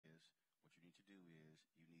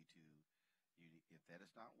If that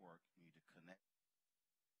does not work, you need to connect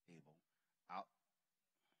cable out.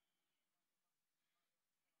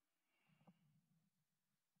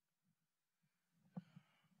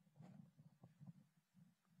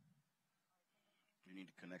 You need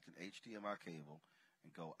to connect an HDMI cable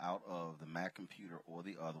and go out of the Mac computer or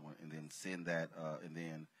the other one, and then send that, and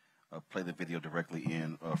then play the video directly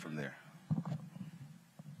in from there.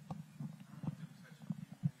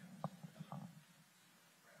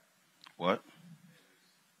 What?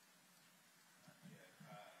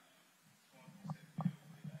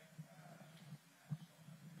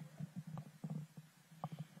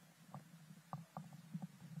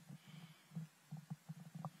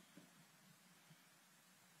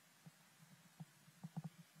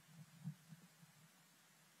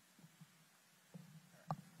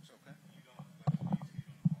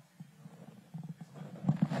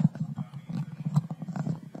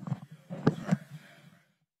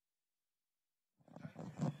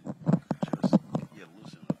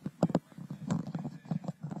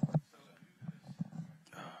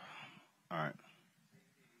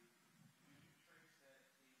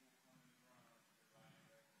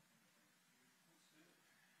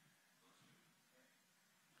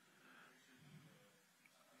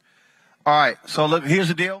 All right, so look, here's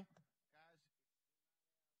the deal.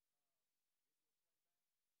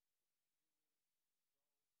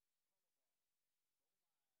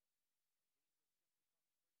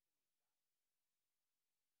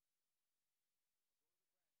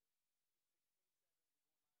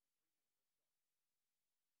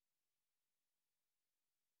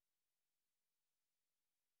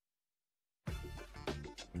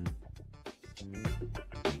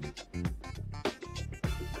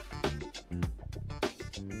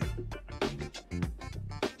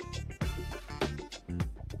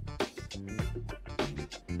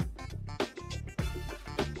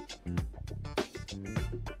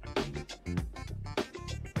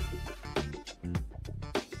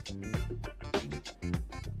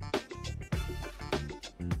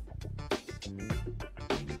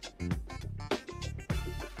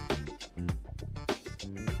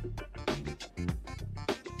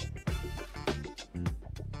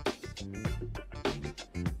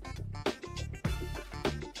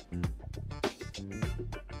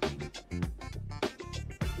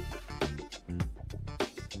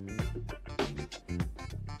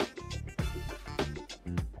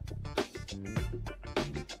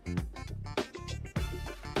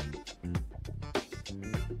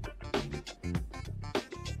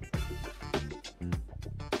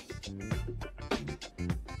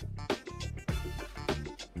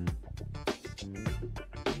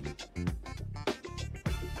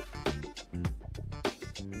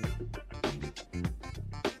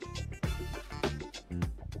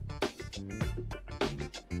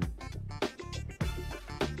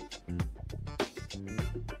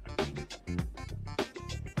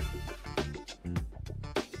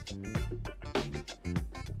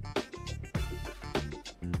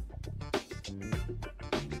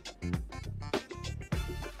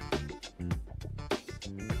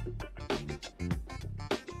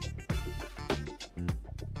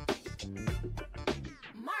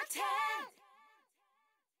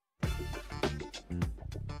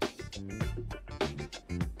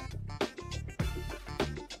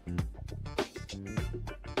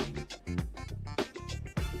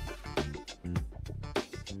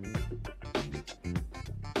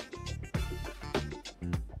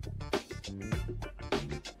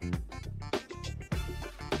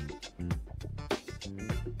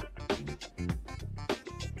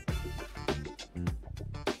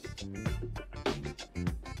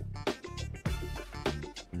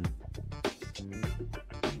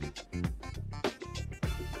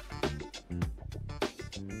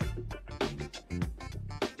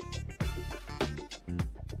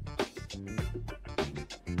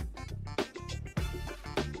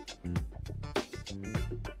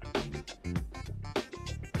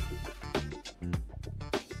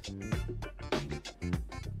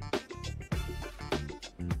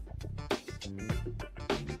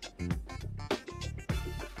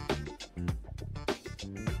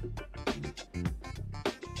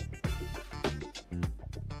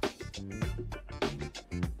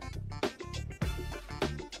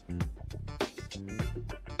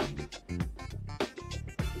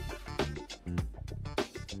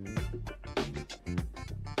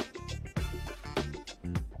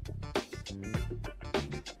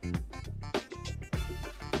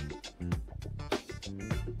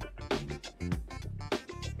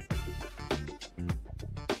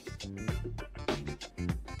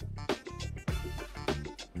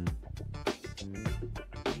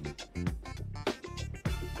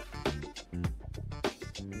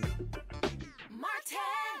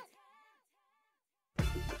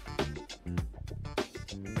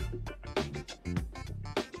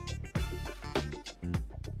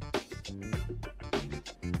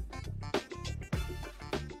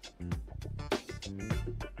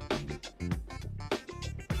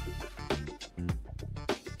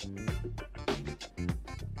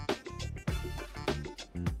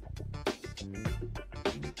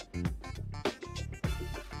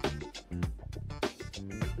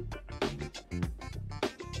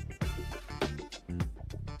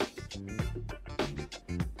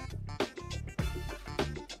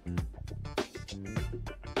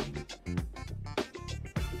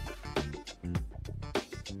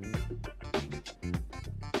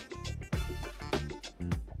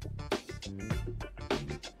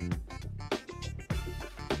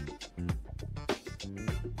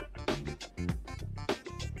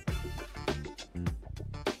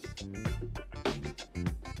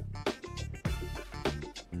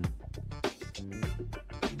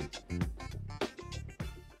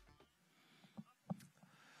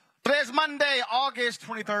 is Monday, August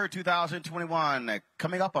 23rd, 2021.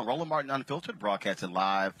 Coming up on Roland Martin Unfiltered, broadcasting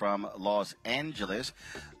live from Los Angeles.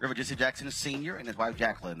 Reverend Jesse Jackson Sr. and his wife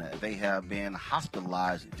Jacqueline, they have been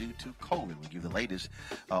hospitalized due to COVID. We'll give you the latest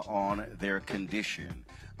on their condition.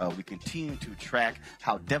 We continue to track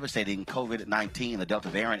how devastating COVID-19, the Delta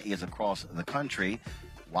variant, is across the country.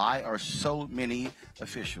 Why are so many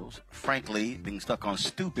officials, frankly, being stuck on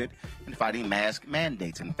stupid and fighting mask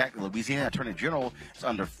mandates? In fact, the Louisiana Attorney General is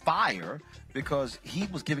under fire because he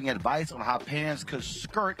was giving advice on how parents could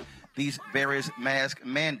skirt these various mask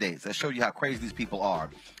mandates. That shows you how crazy these people are.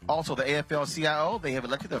 Also, the AFL-CIO, they have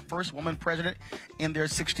elected their first woman president in their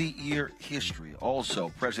 60-year history. Also,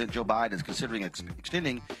 President Joe Biden is considering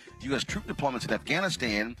extending U.S. troop deployments in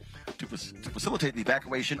Afghanistan to facilitate the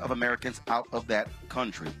evacuation of Americans out of that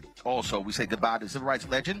country. Also, we say goodbye to civil rights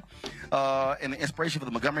legend and the inspiration for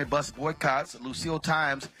the Montgomery Bus Boycotts, Lucille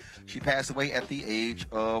Times. She passed away at the age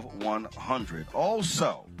of 100.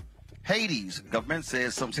 Also, Haiti's government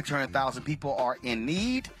says some 600,000 people are in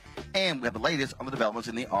need, and we have the latest on the developments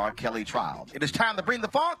in the R. Kelly trial. It is time to bring the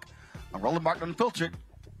funk. I'm Roland Martin Unfiltered.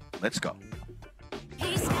 Let's go.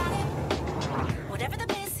 He's got it. Whatever the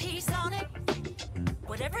miss, he's on it.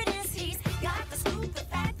 Whatever it is, he's got the scoop, the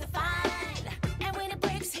fact, the find. And when it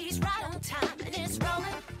breaks, he's right on time, and it's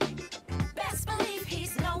rolling. Best believe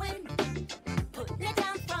he's knowing. Putting it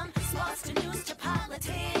down from sports to news to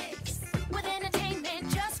politics. With entertainment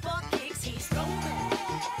just for kicks, he's rolling.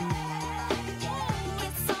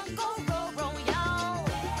 It's on go, roll, y'all.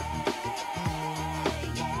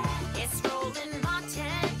 It's Roland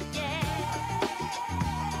Martin,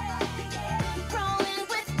 rolling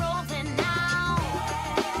with Roland now.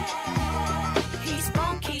 He's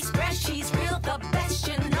funk, he's fresh, he's real, the best,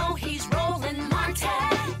 you know he's Roland Martin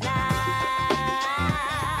now.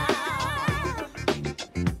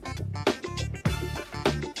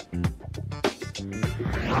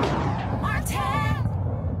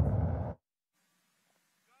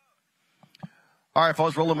 All right,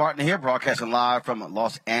 folks, Roland Martin here, broadcasting live from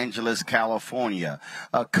Los Angeles, California.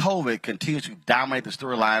 COVID continues to dominate the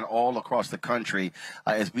storyline all across the country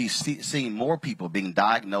as we see more people being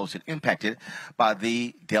diagnosed and impacted by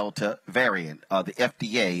the Delta variant. The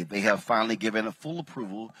FDA, they have finally given a full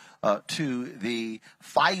approval to the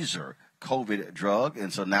Pfizer COVID drug,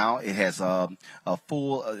 and so now it has a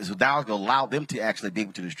full. So now it's going to allow them to actually be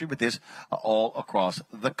able to distribute this all across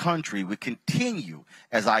the country. We continue,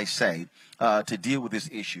 as I say, to deal with this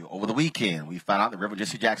issue. Over the weekend, we found out that Reverend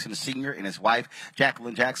Jesse Jackson Sr. and his wife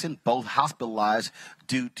Jacqueline Jackson both hospitalized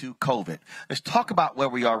due to COVID. Let's talk about where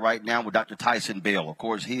we are right now with Dr. Tyson Bell. Of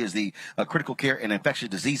course, he is the critical care and infectious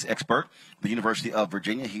disease expert at the University of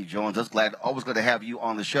Virginia. He joins us. Always glad to have you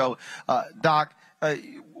on the show, Doc.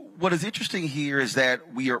 What is interesting here is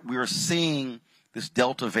that we are seeing this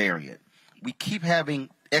Delta variant. We keep having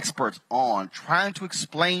experts on trying to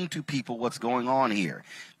explain to people what's going on here.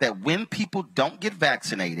 That when people don't get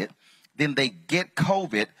vaccinated, then they get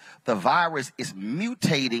COVID, the virus is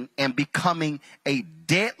mutating and becoming a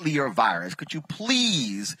deadlier virus. Could you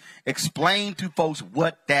please explain to folks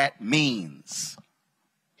what that means?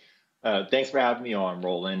 Thanks for having me on,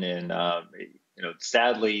 Roland. And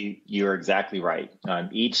sadly, you're exactly right.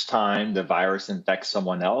 Each time the virus infects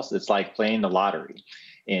someone else, it's like playing the lottery.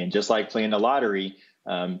 And just like playing the lottery,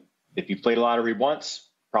 if you play the lottery once,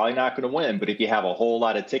 probably not going to win. But if you have a whole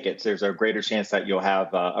lot of tickets, there's a greater chance that you'll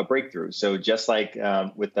have a breakthrough. So just like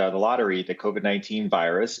with the lottery, the COVID-19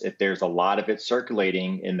 virus, if there's a lot of it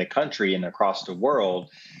circulating in the country and across the world,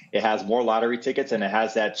 it has more lottery tickets and it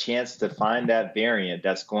has that chance to find that variant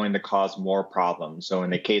that's going to cause more problems. So in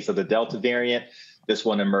the case of the Delta variant, this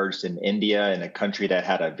one emerged in India, in a country that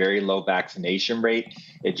had a very low vaccination rate.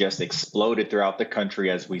 It just exploded throughout the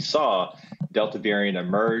country as we saw. Delta variant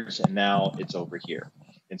emerged, and now it's over here.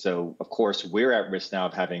 And so, of course, we're at risk now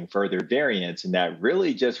of having further variants, and that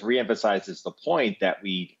really just reemphasizes the point that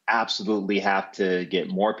we absolutely have to get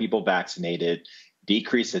more people vaccinated,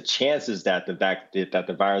 decrease the chances that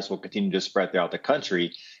the virus will continue to spread throughout the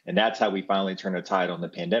country. And that's how we finally turn the tide on the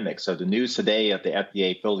pandemic. So the news today of the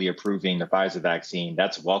FDA fully approving the Pfizer vaccine,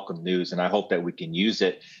 that's welcome news. And I hope that we can use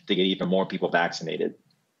it to get even more people vaccinated.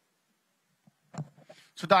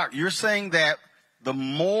 So, Doc, you're saying that the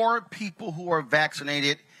more people who are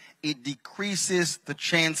vaccinated, it decreases the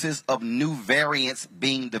chances of new variants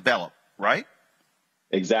being developed, right?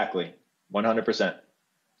 Exactly. 100%.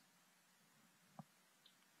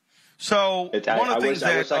 So one of the things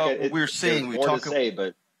that we're seeing, we talk about,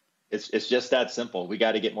 but it's just that simple. We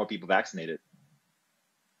got to get more people vaccinated.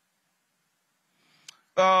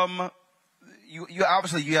 You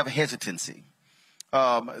obviously you have hesitancy.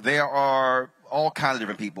 There are all kinds of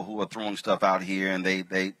different people who are throwing stuff out here, and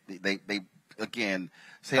they again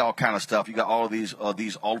say all kind of stuff. You got all of these all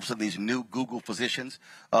of a sudden these new Google physicians,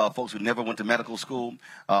 folks who never went to medical school,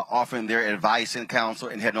 offering their advice and counsel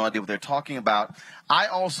and had no idea what they're talking about. I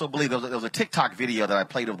also believe there was a TikTok video that I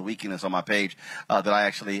played over the weekend that's on my page that I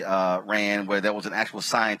actually ran, where there was an actual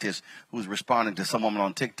scientist who was responding to some woman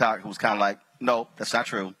on TikTok who was kind of like, no, that's not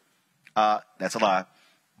true. That's a lie.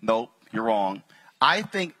 Nope, you're wrong. I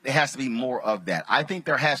think there has to be more of that. I think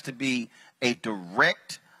there has to be a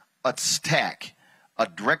direct attack, a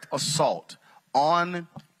direct assault on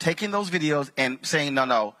taking those videos and saying,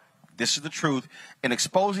 no, this is the truth, and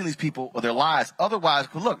exposing these people or their lies. Otherwise,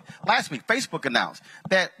 look, last week Facebook announced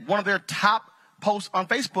that one of their top posts on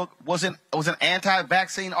Facebook was an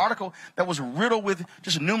anti-vaccine article that was riddled with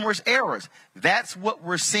just numerous errors. That's what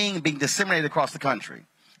we're seeing being disseminated across the country.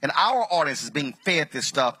 And our audience is being fed this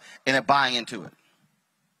stuff and they're buying into it.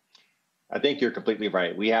 I think you're completely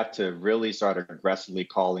right. We have to really start aggressively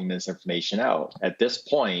calling misinformation out. At this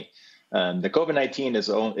point, the COVID-19 is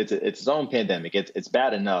its own pandemic. It's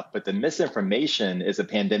bad enough, but the misinformation is a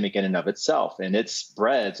pandemic in and of itself, and it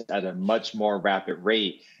spreads at a much more rapid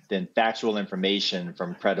rate than factual information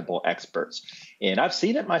from credible experts. And I've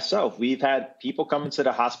seen it myself. We've had people come into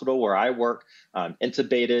the hospital where I work,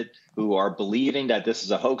 intubated, who are believing that this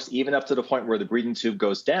is a hoax, even up to the point where the breathing tube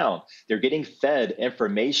goes down. They're getting fed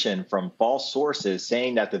information from false sources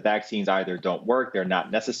saying that the vaccines either don't work, they're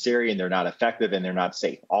not necessary, and they're not effective, and they're not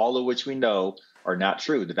safe, all of which we know are not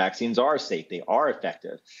true. The vaccines are safe. They are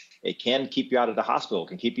effective. It can keep you out of the hospital,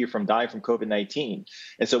 can keep you from dying from COVID-19.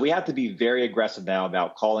 And so we have to be very aggressive now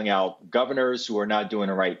about calling out governors who are not doing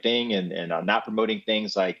the right thing and not promoting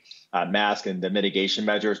things like masks and the mitigation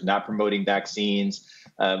measures, not promoting vaccines.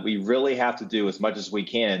 We really have to do as much as we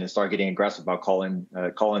can and start getting aggressive about calling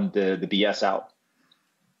the BS out.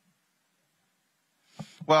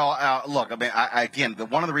 Well, look, I mean, again,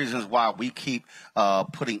 one of the reasons why we keep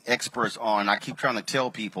putting experts on, I keep trying to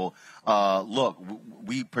tell people, look,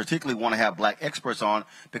 we particularly want to have black experts on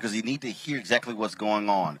because you need to hear exactly what's going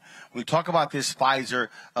on. When we talk about this Pfizer,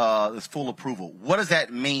 this full approval, what does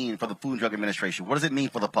that mean for the Food and Drug Administration? What does it mean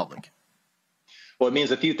for the public? Well, it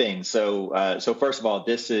means a few things. So first of all,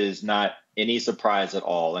 this is not any surprise at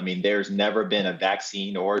all. I mean, there's never been a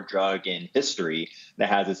vaccine or drug in history that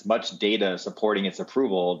has as much data supporting its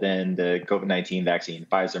approval than the COVID-19 vaccine,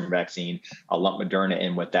 Pfizer vaccine. I'll lump Moderna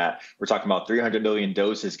in with that. We're talking about 300 million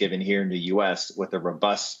doses given here in the U.S. with a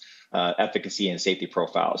robust efficacy and safety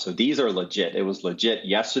profile. So these are legit. It was legit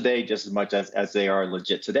yesterday just as much as they are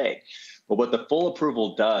legit today. But what the full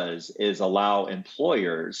approval does is allow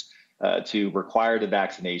employers to require the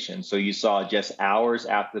vaccination. So you saw just hours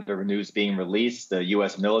after the news being released, the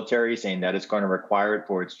U.S. military saying that it's going to require it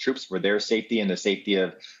for its troops, for their safety and the safety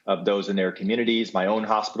of those in their communities. My own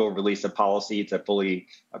hospital released a policy to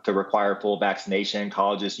require full vaccination,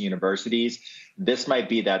 colleges and universities. This might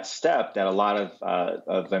be that step that a lot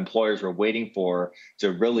of employers were waiting for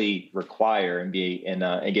to really require and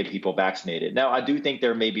get people vaccinated. Now, I do think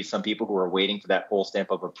there may be some people who are waiting for that full stamp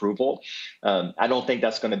of approval. I don't think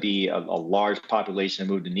that's going to be a large population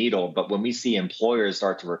to move the needle. But when we see employers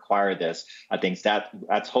start to require this, I think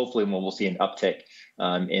that's hopefully when we'll see an uptick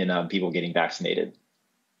in people getting vaccinated.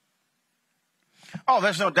 Oh,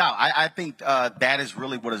 there's no doubt. I think that is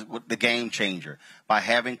really what the game changer, by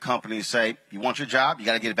having companies say, you want your job, you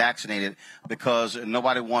got to get vaccinated, because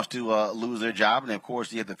nobody wants to lose their job. And, of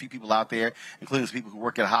course, you have the few people out there, including the people who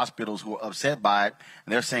work at hospitals, who are upset by it.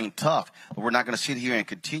 And they're saying, tough, but we're not going to sit here and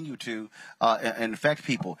continue to infect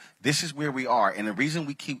people. This is where we are. And the reason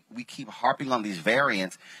we keep harping on these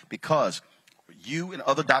variants, because you and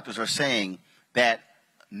other doctors are saying that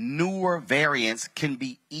newer variants can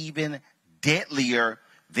be even deadlier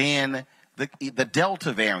than the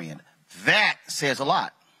Delta variant. That says a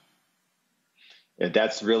lot. Yeah,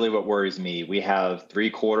 that's really what worries me. We have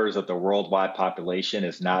 3/4 of the worldwide population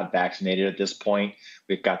is not vaccinated at this point.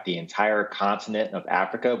 We've got the entire continent of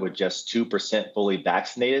Africa with just 2% fully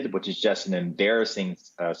vaccinated, which is just an embarrassing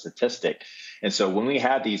statistic. And so when we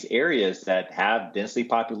have these areas that have densely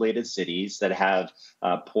populated cities that have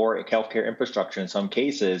poor healthcare infrastructure in some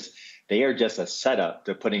cases, they are just a setup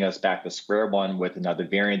to putting us back to square one with another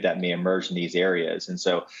variant that may emerge in these areas. And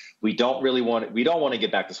so we don't want to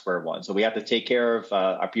get back to square one. So we have to take care of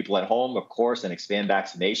our people at home, of course, and expand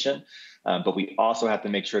vaccination. But we also have to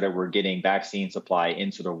make sure that we're getting vaccine supply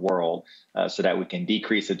into the world so that we can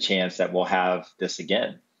decrease the chance that we'll have this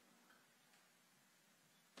again.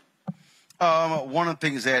 One of the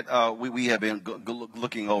things that we have been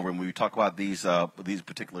looking over, and we talk about these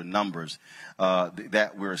particular numbers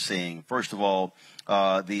that we're seeing. First of all,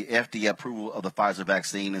 the FDA approval of the Pfizer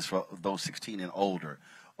vaccine is for those 16 and older.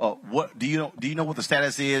 What do you know what the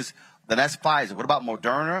status is? Then that's Pfizer. What about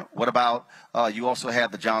Moderna? What about you also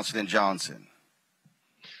have the Johnson & Johnson?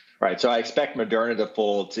 Right. So I expect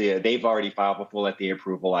Moderna they've already filed for full FDA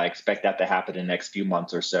approval. I expect that to happen in the next few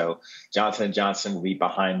months or so. Johnson & Johnson will be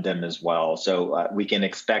behind them as well. So we can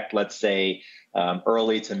expect, let's say,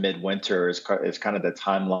 early to midwinter is kind of the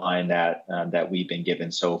timeline that we've been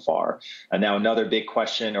given so far. And now another big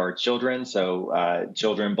question are children. So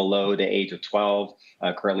children below the age of 12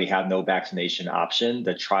 currently have no vaccination option.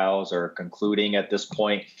 The trials are concluding at this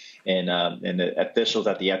point. And the officials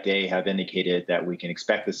at the FDA have indicated that we can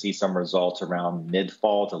expect to see some results around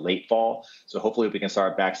mid-fall to late fall. So hopefully we can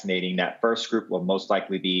start vaccinating. That first group will most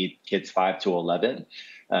likely be kids 5 to 11.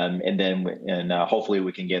 And then hopefully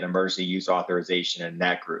we can get emergency use authorization in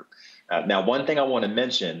that group. Now, one thing I want to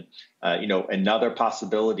mention, another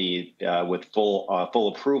possibility with full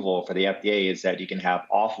approval for the FDA is that you can have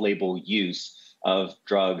off-label use of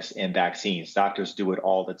drugs and vaccines. Doctors do it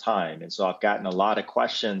all the time. And so I've gotten a lot of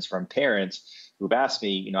questions from parents who've asked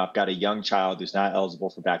me, I've got a young child who's not eligible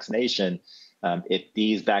for vaccination. If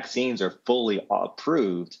these vaccines are fully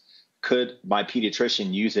approved, could my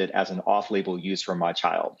pediatrician use it as an off-label use for my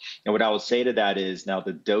child? And what I would say to that is now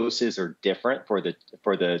the doses are different for the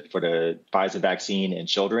Pfizer vaccine in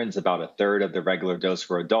children. It's about a third of the regular dose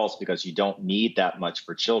for adults because you don't need that much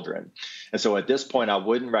for children. And so at this point, I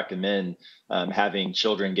wouldn't recommend having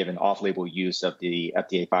children given off-label use of the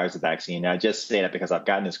FDA Pfizer vaccine. And I just say that because I've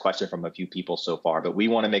gotten this question from a few people so far, but we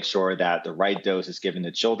want to make sure that the right dose is given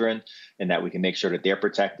to children and that we can make sure that they're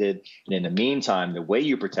protected. And in the meantime, the way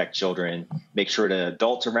you protect children, make sure the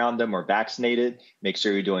adults around them are vaccinated, make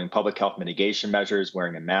sure you're doing public health mitigation measures,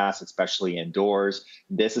 wearing a mask, especially indoors.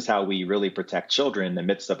 This is how we really protect children in the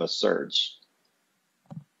midst of a surge.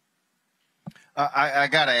 I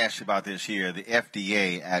got to ask you about this here. The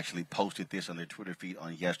FDA actually posted this on their Twitter feed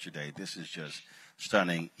on yesterday. This is just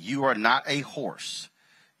stunning. You are not a horse.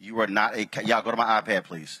 You are not a cow. Y'all, go to my iPad,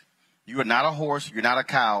 please. You are not a horse. You're not a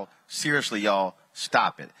cow. Seriously, y'all,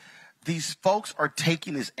 stop it. These folks are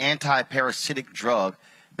taking this anti-parasitic drug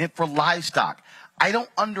meant for livestock. I don't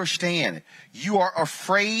understand. You are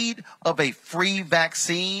afraid of a free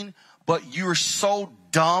vaccine, but you're so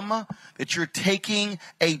dumb that you're taking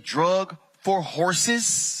a drug for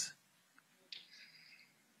horses?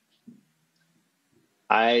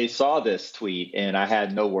 I saw this tweet and I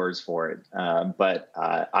had no words for it. But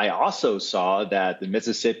I also saw that the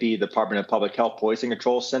Mississippi Department of Public Health Poison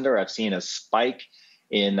Control Center, I've seen a spike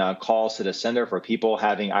in calls to the center for people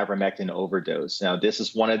having ivermectin overdose. Now, this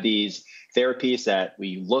is one of these therapies that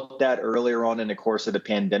we looked at earlier on in the course of the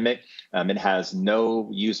pandemic. It has no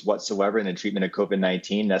use whatsoever in the treatment of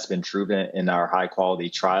COVID-19. That's been proven in our high quality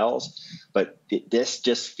trials. But this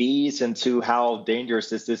just feeds into how dangerous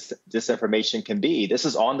this disinformation can be. This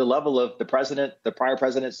is on the level of the prior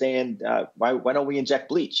president saying, why don't we inject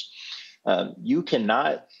bleach? You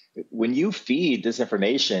cannot, when you feed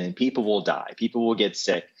disinformation, people will die, people will get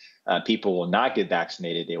sick. People will not get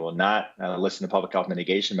vaccinated. They will not listen to public health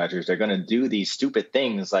mitigation measures. They're going to do these stupid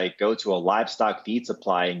things like go to a livestock feed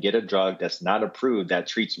supply and get a drug that's not approved that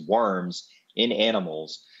treats worms in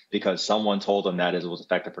animals because someone told them that it was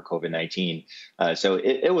effective for COVID-19. So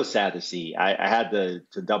it was sad to see. I had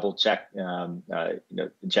to double check,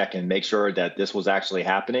 check and make sure that this was actually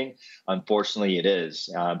happening. Unfortunately, it is.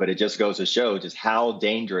 But it just goes to show just how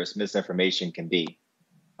dangerous misinformation can be.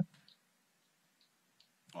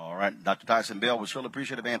 All right, Dr. Tyson Bell, we surely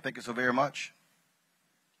appreciate it, man. Thank you so very much.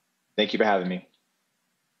 Thank you for having me.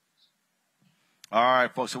 All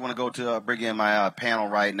right, folks, I want to go to bring in my panel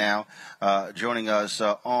right now. Joining us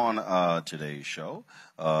on today's show,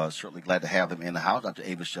 certainly glad to have them in the house, Dr.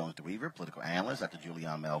 Avis Jones-DeWeaver, political analyst, Dr.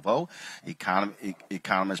 Julian Malveaux,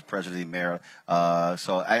 economist, president of Mayor.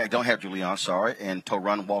 So I don't have Julian, sorry, and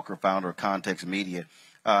Torun Walker, founder of Context Media.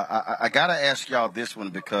 I got to ask y'all this one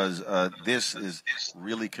because this is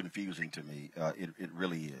really confusing to me. It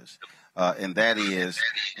really is. And that is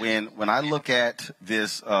when I look at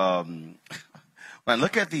this, when I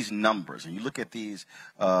look at these numbers and you look at these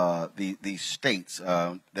states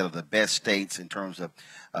that are the best states in terms of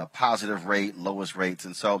positive rate, lowest rates,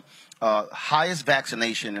 and so highest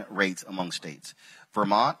vaccination rates among states: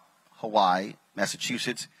 Vermont, Hawaii,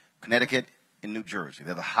 Massachusetts, Connecticut, and New Jersey.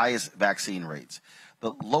 They're the highest vaccine rates.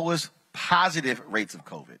 The lowest positive rates of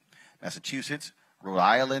COVID: Massachusetts, Rhode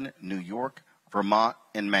Island, New York, Vermont,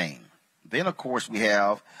 and Maine. Then, of course, we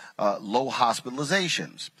have low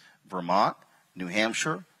hospitalizations: Vermont, New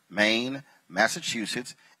Hampshire, Maine,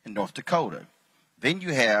 Massachusetts, and North Dakota. Then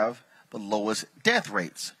you have the lowest death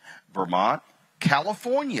rates. Vermont,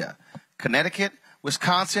 California, Connecticut,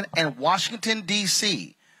 Wisconsin, and Washington,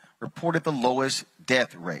 D.C. reported the lowest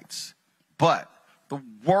death rates. But the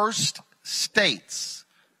worst states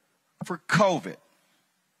for COVID: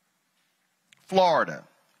 Florida,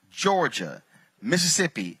 Georgia,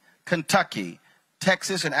 Mississippi, Kentucky,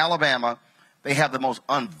 Texas, and Alabama. They have the most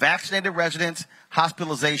unvaccinated residents,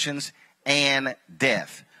 hospitalizations, and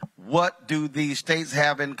death. What do these states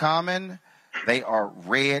have in common? They are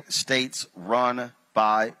red states run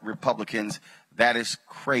by Republicans. That is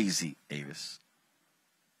crazy, Avis.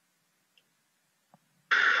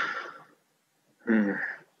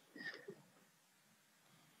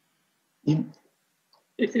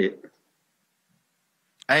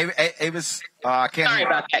 Avis, I can't Sorry hear.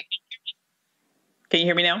 about that. Can you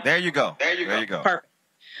hear me now? There you go. There you go. Perfect.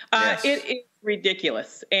 Yes. It is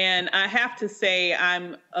ridiculous. And I have to say,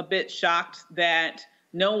 I'm a bit shocked that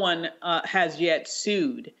no one has yet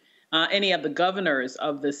sued any of the governors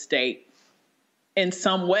of the state in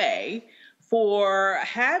some way for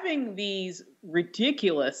having these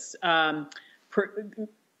ridiculous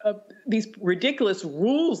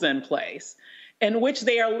rules in place in which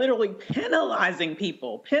they are literally penalizing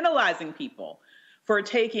people for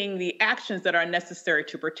taking the actions that are necessary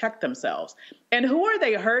to protect themselves. And who are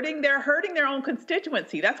they hurting? They're hurting their own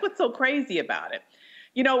constituency. That's what's so crazy about it.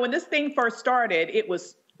 You know, when this thing first started, it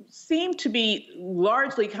seemed to be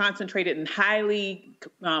largely concentrated in highly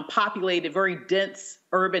populated, very dense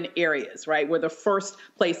urban areas, right, were the first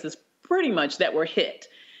places pretty much that were hit.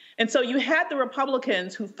 And so you had the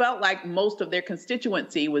Republicans who felt like most of their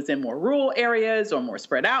constituency was in more rural areas or more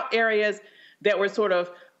spread out areas that were sort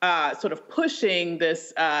of pushing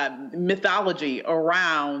this mythology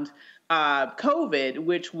around COVID,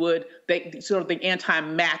 which would the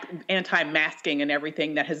anti-masking and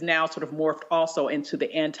everything that has now sort of morphed also into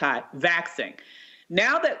the anti-vaxxing.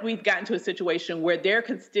 Now that we've gotten to a situation where their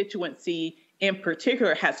constituency in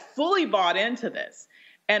particular has fully bought into this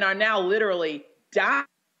and are now literally dying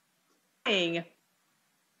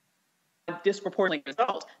disproportionately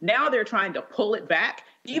results, now they're trying to pull it back,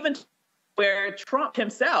 even where Trump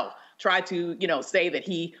himself tried to, say that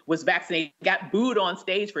he was vaccinated, got booed on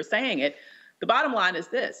stage for saying it. The bottom line is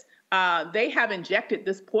this. They have injected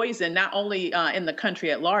this poison not only in the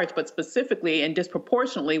country at large, but specifically and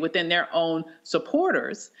disproportionately within their own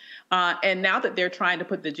supporters. And now that they're trying to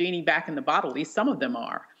put the genie back in the bottle, at least some of them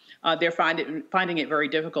are, they're finding it very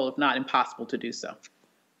difficult, if not impossible, to do so.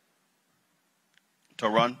 To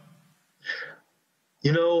run?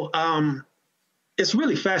 It's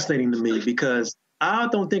really fascinating to me because I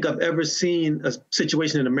don't think I've ever seen a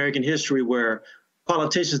situation in American history where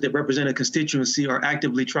politicians that represent a constituency are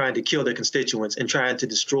actively trying to kill their constituents and trying to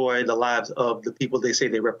destroy the lives of the people they say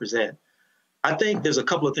they represent. I think there's a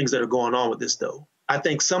couple of things that are going on with this, though. I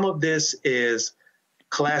think some of this is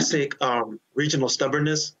classic regional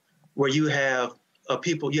stubbornness, where you have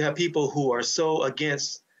people who are so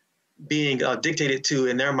against being dictated to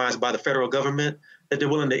in their minds by the federal government that they're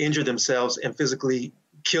willing to injure themselves and physically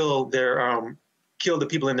kill the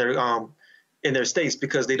people in their states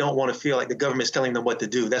because they don't want to feel like the government's telling them what to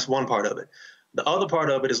do. That's one part of it. The other part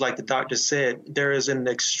of it is, like the doctor said, there is an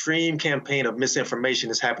extreme campaign of misinformation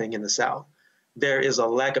that's happening in the South. There is a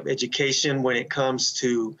lack of education when it comes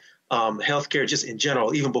to healthcare just in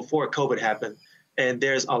general, even before COVID happened. And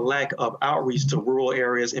there's a lack of outreach to rural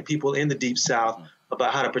areas and people in the Deep South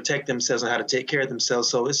about how to protect themselves and how to take care of themselves.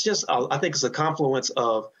 So it's just, I think it's a confluence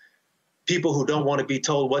of people who don't want to be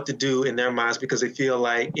told what to do in their minds because they feel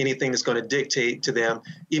like anything that's going to dictate to them,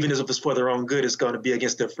 even if it's for their own good, is going to be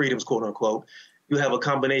against their freedoms, quote unquote. You have a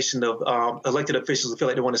combination of elected officials who feel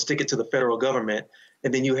like they want to stick it to the federal government.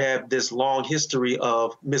 And then you have this long history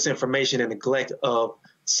of misinformation and neglect of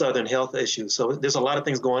Southern health issues. So there's a lot of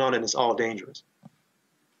things going on, and it's all dangerous.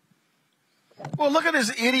 Well, look at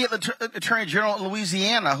this idiot Attorney General in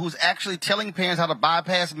Louisiana who's actually telling parents how to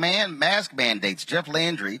bypass mask mandates. Jeff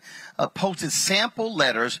Landry posted sample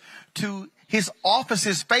letters to his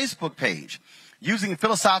office's Facebook page, using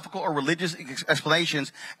philosophical or religious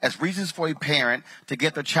explanations as reasons for a parent to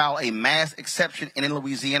get their child a mask exception in a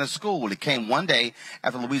Louisiana school. It came one day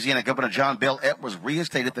after Louisiana Governor John Bel Edwards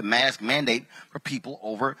reinstated the mask mandate for people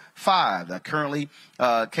over 5. Now, currently,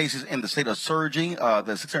 cases in the state are surging.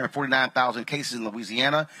 The 649,000 cases in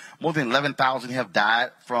Louisiana, more than 11,000 have died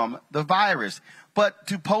from the virus. But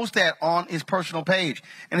to post that on his personal page.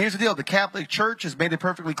 And here's the deal. The Catholic Church has made it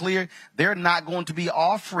perfectly clear they're not going to be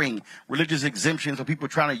offering religious exemptions for people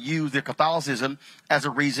trying to use their Catholicism as a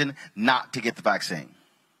reason not to get the vaccine.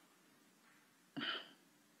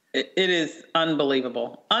 It is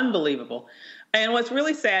unbelievable, unbelievable. And what's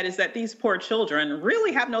really sad is that these poor children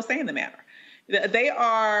really have no say in the matter. They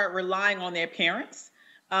are relying on their parents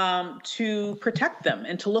to protect them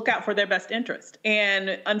and to look out for their best interest.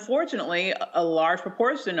 And unfortunately, a large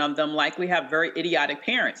proportion of them likely have very idiotic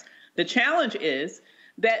parents. The challenge is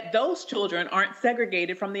that those children aren't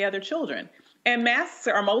segregated from the other children. And masks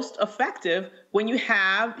are most effective when you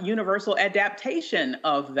have universal adaptation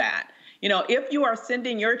of that. You know, if you are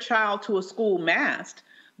sending your child to a school masked,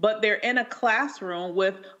 but they're in a classroom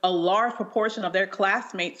with a large proportion of their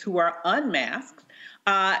classmates who are unmasked,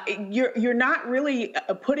 you're not really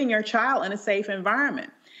putting your child in a safe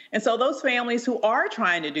environment. And so those families who are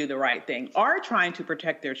trying to do the right thing, are trying to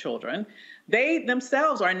protect their children, they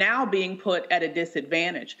themselves are now being put at a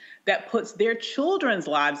disadvantage that puts their children's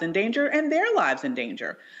lives in danger and their lives in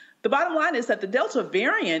danger. The bottom line is that the Delta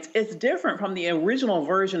variant is different from the original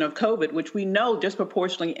version of COVID, which we know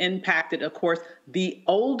disproportionately impacted, of course, the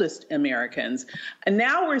oldest Americans. And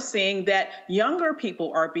now we're seeing that younger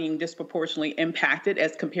people are being disproportionately impacted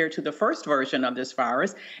as compared to the first version of this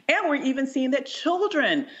virus. And we're even seeing that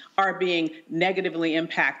children are being negatively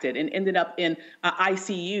impacted and ended up in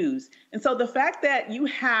ICUs. And so the fact that you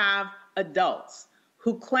have adults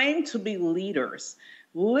who claim to be leaders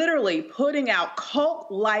literally putting out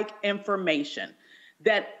cult-like information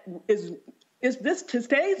that is this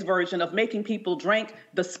today's version of making people drink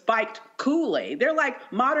the spiked Kool-Aid. They're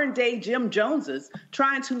like modern-day Jim Joneses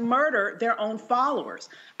trying to murder their own followers.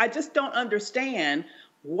 I just don't understand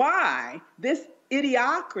why this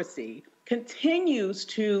idiocracy continues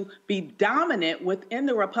to be dominant within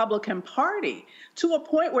the Republican Party to a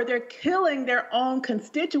point where they're killing their own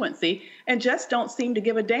constituency and just don't seem to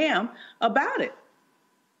give a damn about it.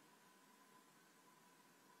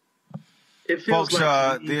 Folks,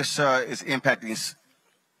 like this is impacting.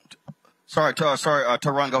 Sorry,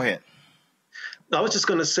 Taran, go ahead. I was just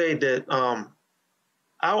going to say that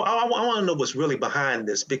I want to know what's really behind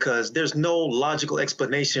this, because there's no logical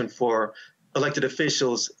explanation for elected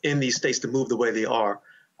officials in these states to move the way they are.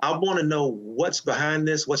 I want to know what's behind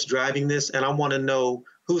this, what's driving this, and I want to know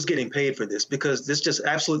who's getting paid for this, because this just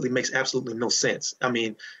absolutely makes absolutely no sense. I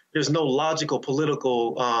mean, there's no logical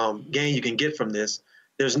political gain you can get from this.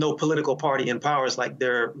 There's no political party in power. It's like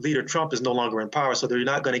their leader Trump is no longer in power, so they're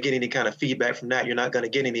not going to get any kind of feedback from that. You're not going to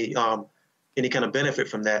get any kind of benefit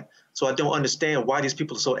from that. So I don't understand why these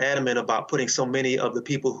people are so adamant about putting so many of the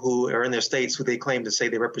people who are in their states who they claim to say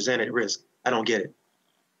they represent at risk. I don't get it.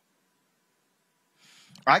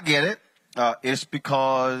 I get it. It's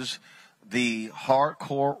because the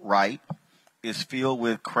hardcore right is filled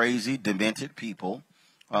with crazy, demented people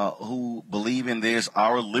who believe in this.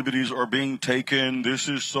 Our liberties are being taken. This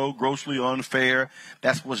is so grossly unfair.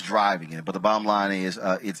 That's what's driving it. But the bottom line is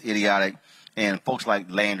it's idiotic. And folks like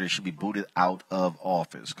Landry should be booted out of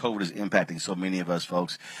office. COVID is impacting so many of us,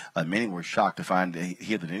 folks. Many were shocked to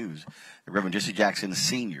hear the news. Reverend Jesse Jackson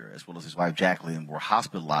Sr., as well as his wife Jacqueline, were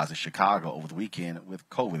hospitalized in Chicago over the weekend with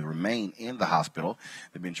COVID. They remain in the hospital.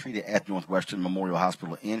 They've been treated at Northwestern Memorial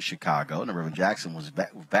Hospital in Chicago. And Reverend Jackson was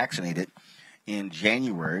vaccinated in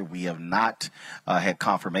January. We have not had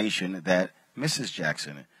confirmation that Mrs.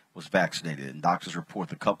 Jackson was vaccinated. And doctors report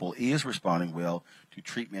the couple is responding well to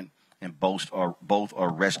treatment, and both are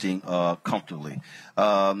resting comfortably.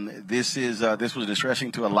 This was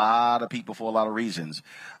distressing to a lot of people for a lot of reasons.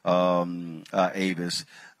 Avis,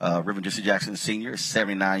 Reverend Jesse Jackson Sr. is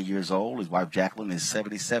 79 years old. His wife Jacqueline is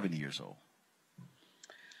 77 years old.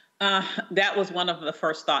 That was one of the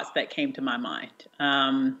first thoughts that came to my mind.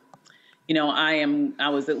 You know, I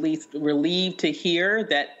was at least relieved to hear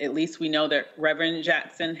that at least we know that Reverend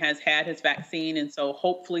Jackson has had his vaccine, and so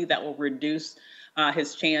hopefully that will reduce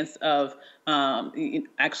his chance of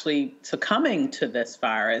actually succumbing to this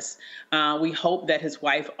virus. We hope that his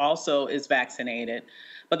wife also is vaccinated.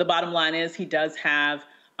 But the bottom line is he does have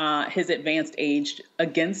his advanced age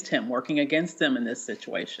against him, working against him in this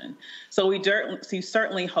situation. So we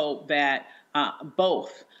certainly hope that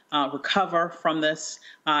both recover from this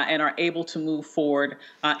and are able to move forward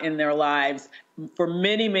in their lives for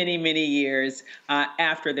many, many, many years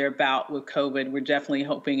after their bout with COVID. We're definitely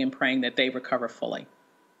hoping and praying that they recover fully.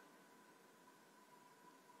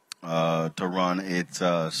 Taran, it's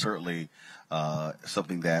certainly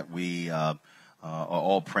something that we are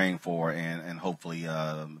all praying for, and hopefully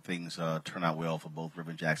things turn out well for both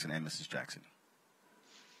Reverend Jackson and Mrs. Jackson.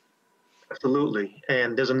 Absolutely.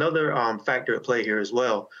 And there's another factor at play here as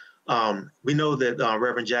well. We know that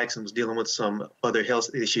Reverend Jackson was dealing with some other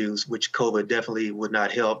health issues, which COVID definitely would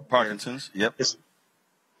not help. Parkinson's, yep.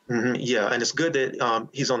 Yeah, and it's good that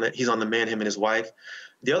he's on the mend, him and his wife.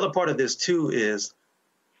 The other part of this too is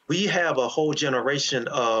we have a whole generation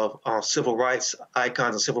of civil rights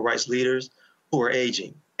icons and civil rights leaders who are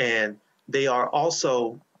aging. And they are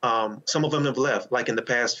also, some of them have left, like in the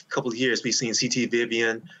past couple of years, we've seen C.T.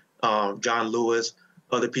 Vivian, John Lewis,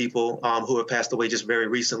 other people who have passed away just very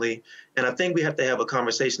recently. And I think we have to have a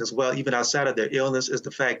conversation as well, even outside of their illness, is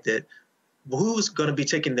the fact that who's going to be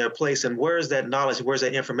taking their place and where is that knowledge, where's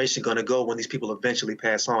that information going to go when these people eventually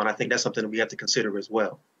pass on? I think that's something that we have to consider as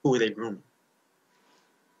well. Who are they grooming?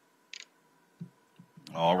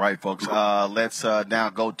 All right, folks. Let's now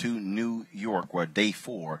go to New York, where day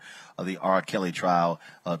 4 of the R. Kelly trial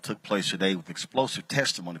took place today with explosive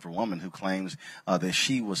testimony from a woman who claims that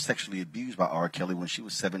she was sexually abused by R. Kelly when she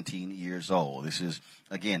was 17 years old. This is,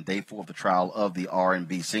 again, day 4 of the trial of the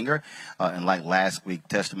R&B singer. And like last week,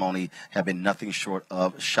 testimony have been nothing short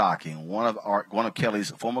of shocking. One of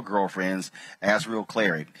Kelly's former girlfriends, Azriel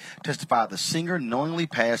Clary, testified the singer knowingly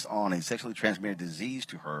passed on a sexually transmitted disease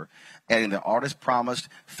to her, adding the artist promised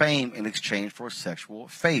fame in exchange for sexual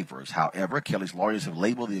favors. However, Kelly's lawyers have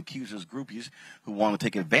labeled the accusers groupies who want to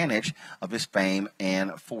take advantage of his fame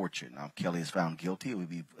and fortune. Now, Kelly is found guilty. He will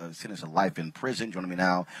be sentenced to life in prison. Joining me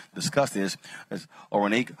now to discuss this is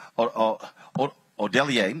Orenique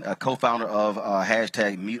Odelier, a co-founder of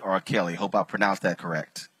hashtag Meet R. Kelly. Hope I pronounced that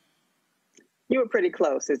correct. You were pretty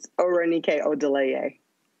close. It's Orenique Odelier.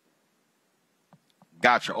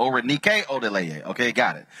 Gotcha. Orenique Odelier. Okay,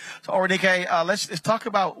 got it. So, Orenique, let's talk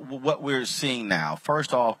about what we're seeing now.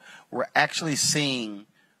 First off, we're actually seeing,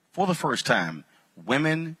 for the first time,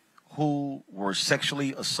 women who were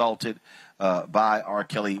sexually assaulted by R.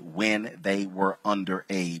 Kelly when they were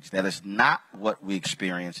underage. That is not what we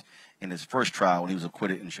experienced in his first trial when he was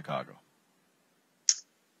acquitted in Chicago.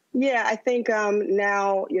 Yeah, I think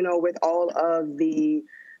now, with all of the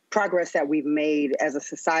progress that we've made as a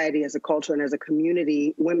society, as a culture, and as a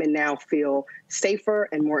community, women now feel safer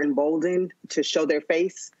and more emboldened to show their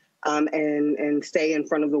face and stay in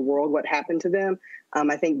front of the world what happened to them.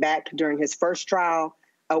 I think back during his first trial,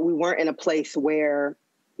 we weren't in a place where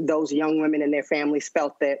those young women and their families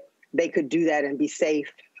felt that they could do that and be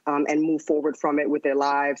safe and move forward from it with their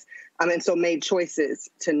lives, and so made choices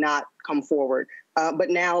to not come forward. But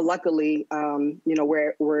now, luckily,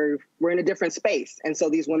 we're in a different space, and so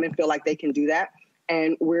these women feel like they can do that,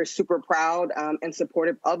 and we're super proud and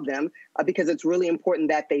supportive of them because it's really important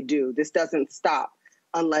that they do. This doesn't stop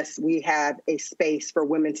unless we have a space for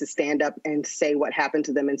women to stand up and say what happened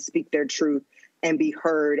to them and speak their truth and be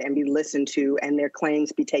heard and be listened to and their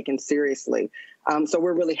claims be taken seriously. So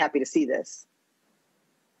we're really happy to see this.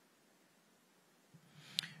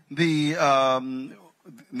 This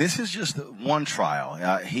is just one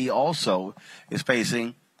trial. He also is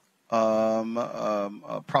facing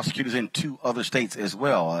prosecutors in 2 other states as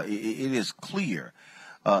well. It is clear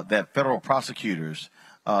that federal prosecutors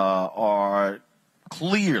are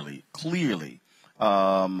clearly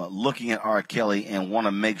looking at R. Kelly and want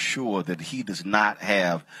to make sure that he does not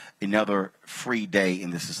have another free day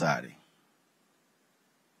in this society.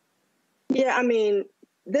 Yeah, I mean,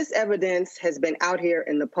 this evidence has been out here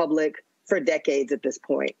in the public for decades at this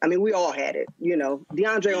point. I mean, we all had it.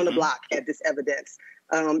 DeAndre on the block had this evidence.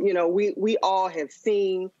 We all have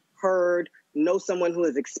seen, heard, know someone who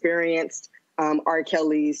has experienced R.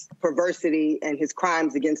 Kelly's perversity and his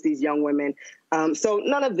crimes against these young women. So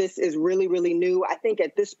none of this is really, really new. I think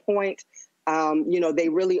at this point, they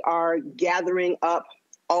really are gathering up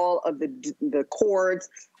all of the chords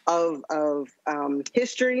of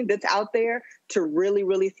history that's out there to really,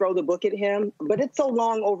 really throw the book at him. But it's so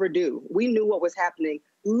long overdue. We knew what was happening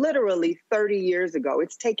literally 30 years ago.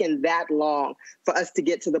 It's taken that long for us to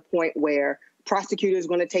get to the point where prosecutors are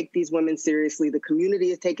going to take these women seriously. The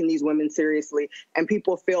community is taking these women seriously. And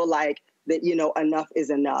people feel like that, enough is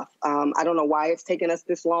enough. I don't know why it's taken us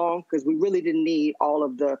this long, because we really didn't need all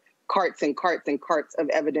of the carts and carts and carts of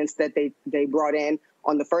evidence that they brought in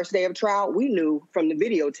on the first day of trial. We knew from the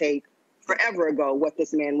videotape forever ago what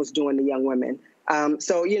this man was doing to young women. I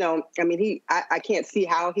can't see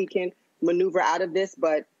how he can maneuver out of this,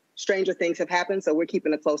 but stranger things have happened, so we're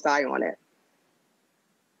keeping a close eye on it.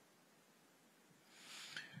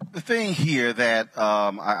 The thing here that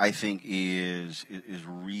I think is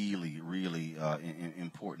really, really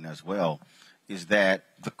important as well is that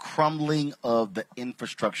the crumbling of the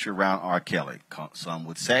infrastructure around R. Kelly. Some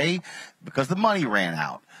would say because the money ran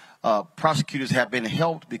out. Prosecutors have been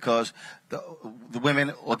helped because the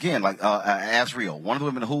women, again, like Azriel, one of the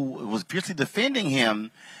women who was fiercely defending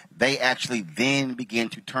him, they actually then began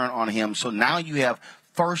to turn on him. So now you have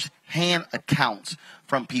first-hand accounts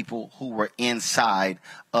from people who were inside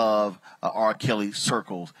of R. Kelly's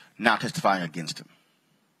circles now testifying against him.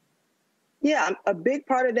 Yeah, a big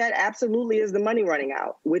part of that absolutely is the money running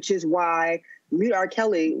out, which is why Mute R.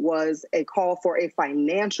 Kelly was a call for a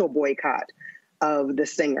financial boycott of the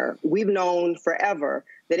singer. We've known forever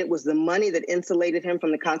that it was the money that insulated him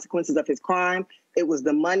from the consequences of his crime. It was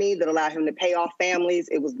the money that allowed him to pay off families.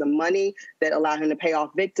 It was the money that allowed him to pay off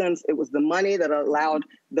victims. It was the money that allowed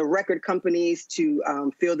the record companies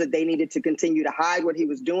to feel that they needed to continue to hide what he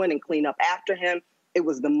was doing and clean up after him. It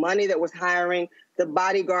was the money that was hiring the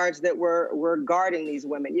bodyguards that were guarding these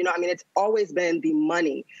women. You know, I mean, it's always been the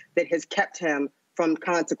money that has kept him from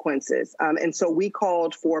consequences. And so we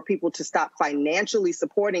called for people to stop financially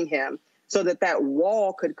supporting him so that that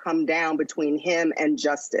wall could come down between him and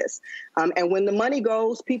justice. And when the money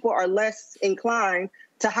goes, people are less inclined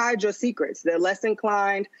to hide your secrets. They're less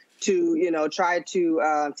inclined to, you know, try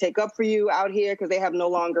to take up for you out here because they no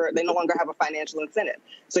longer have a financial incentive.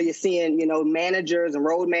 So you're seeing, you know, managers and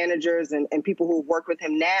road managers and people who work with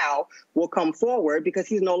him now will come forward because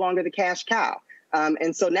he's no longer the cash cow.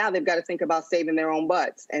 And so now they've got to think about saving their own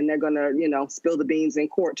butts, and they're going to, you know, spill the beans in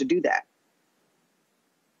court to do that.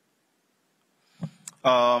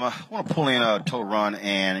 I want to pull in Toran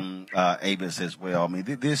and Avis as well. I mean,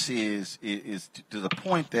 this is to the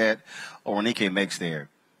point that Oronike makes there.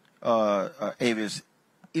 Avis,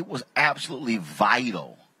 it was absolutely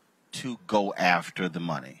vital to go after the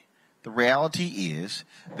money. The reality is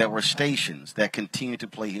there were stations that continued to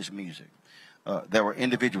play his music. There were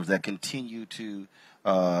individuals that continued to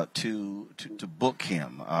book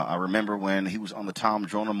him. I remember when he was on the Tom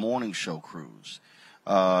Joyner Morning Show cruise.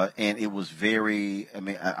 And it was very, I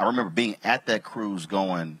mean, I remember being at that cruise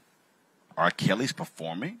going, R. Kelly's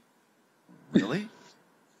performing? Really?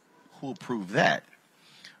 Who approved that?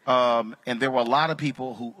 And there were a lot of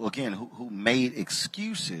people who made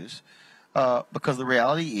excuses because the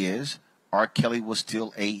reality is R. Kelly was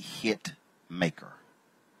still a hit maker.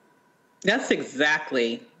 That's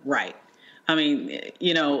exactly right. I mean,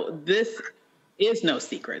 you know, this is no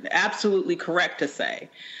secret. Absolutely correct to say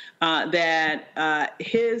that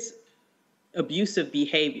his abusive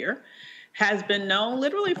behavior has been known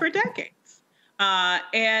literally for decades.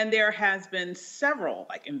 And there has been several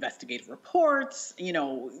like investigative reports. You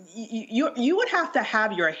know, you would have to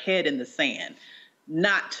have your head in the sand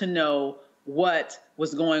not to know what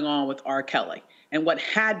was going on with R. Kelly and what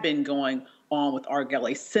had been going on with R.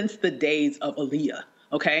 Kelly since the days of Aaliyah.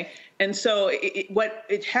 Okay. And so what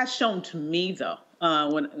it has shown to me, though,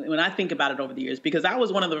 when I think about it over the years, because I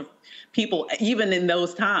was one of the people, even in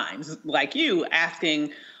those times, like you,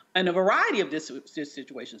 asking in a variety of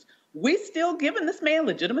situations, we still giving this man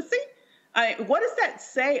legitimacy? What does that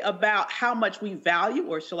say about how much we value,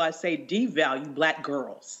 or shall I say devalue, Black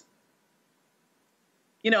girls?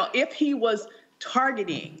 You know, if he was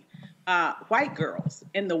targeting white girls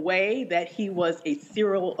in the way that he was a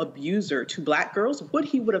serial abuser to Black girls,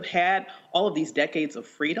 would have had all of these decades of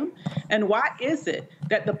freedom? And why is it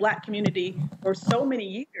that the Black community for so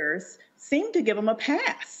many years seemed to give him a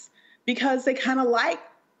pass? Because they kind of like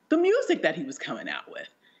the music that he was coming out with.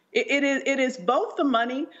 It is both the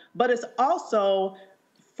money, but it's also,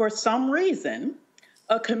 for some reason,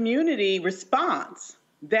 a community response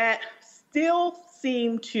that still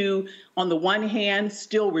seem to, on the one hand,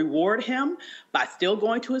 still reward him by still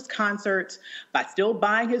going to his concerts, by still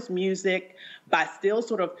buying his music, by still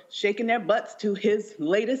sort of shaking their butts to his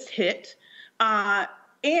latest hit, and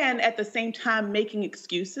at the same time making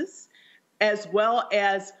excuses, as well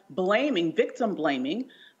as victim blaming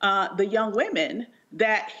the young women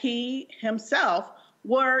that he himself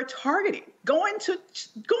were targeting, going to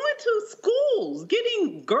schools,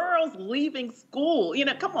 getting girls leaving school. You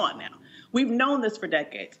know, come on now. We've known this for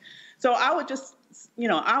decades. So I would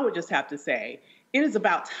just have to say, it is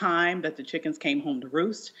about time that the chickens came home to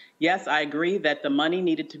roost. Yes, I agree that the money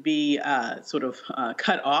needed to be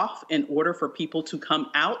cut off in order for people to come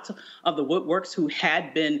out of the woodworks who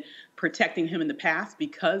had been protecting him in the past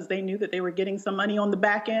because they knew that they were getting some money on the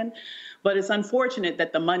back end. But it's unfortunate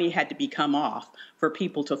that the money had to be come off for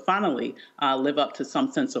people to finally live up to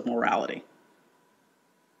some sense of morality.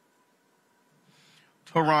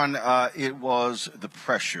 Toran, it was the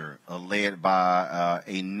pressure led by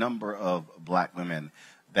a number of Black women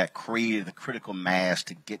that created the critical mass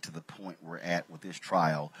to get to the point we're at with this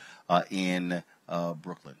trial in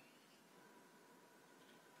Brooklyn.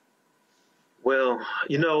 Well,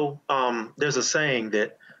 you know, there's a saying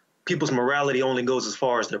that people's morality only goes as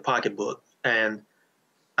far as their pocketbook, and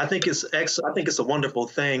I think it's a wonderful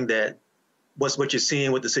thing that what you're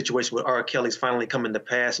seeing with the situation with R. Kelly's finally coming to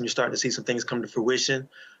pass, and you're starting to see some things come to fruition.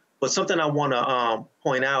 But something I want to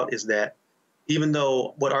point out is that even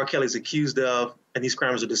though what R. Kelly's accused of and these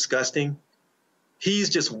crimes are disgusting, he's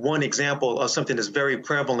just one example of something that's very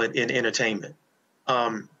prevalent in entertainment.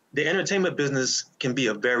 The entertainment business can be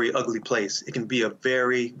a very ugly place. It can be a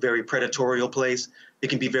very, very predatorial place. It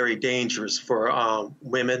can be very dangerous for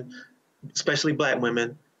women, especially Black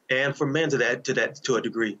women, and for men to a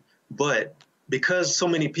degree. But because so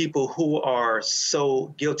many people who are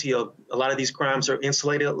so guilty of a lot of these crimes are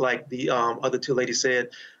insulated, like the other two ladies said,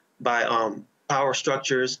 by power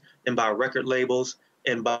structures and by record labels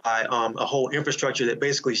and by a whole infrastructure that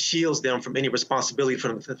basically shields them from any responsibility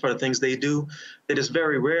for the things they do, that it's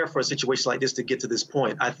very rare for a situation like this to get to this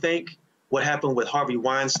point. I think what happened with Harvey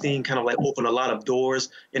Weinstein kind of like opened a lot of doors,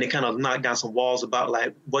 and it kind of knocked down some walls about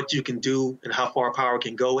like what you can do and how far power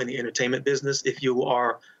can go in the entertainment business if you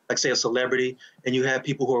are, like, say, a celebrity and you have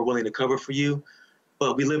people who are willing to cover for you.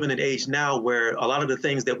 But we live in an age now where a lot of the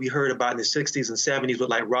things that we heard about in the 60s and 70s with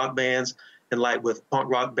like rock bands and like with punk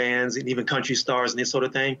rock bands and even country stars and this sort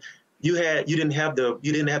of thing, you didn't have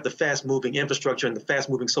the fast moving infrastructure and the fast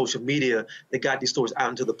moving social media that got these stories out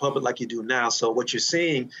into the public like you do now. So what you're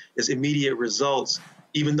seeing is immediate results,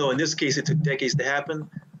 even though in this case it took decades to happen.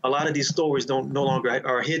 A lot of these stories no longer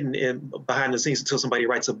are hidden behind the scenes until somebody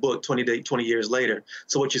writes a book 20 years later.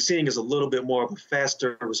 So what you're seeing is a little bit more of a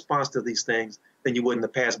faster response to these things than you would in the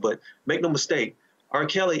past. But make no mistake, R.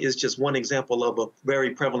 Kelly is just one example of a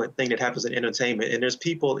very prevalent thing that happens in entertainment. And there's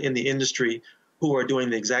people in the industry who are doing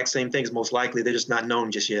the exact same things, most likely. They're just not known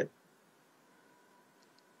just yet.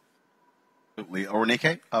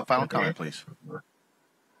 Orenike, final comment, please.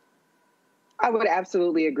 I would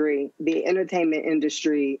absolutely agree. The entertainment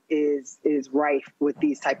industry is rife with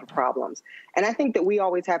these type of problems. And I think that we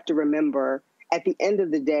always have to remember, at the end of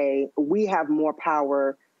the day, we have more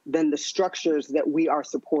power than the structures that we are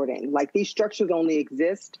supporting. Like, these structures only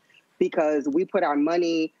exist because we put our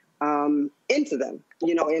money into them.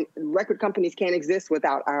 You know, and record companies can't exist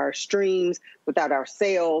without our streams, without our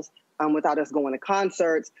sales, without us going to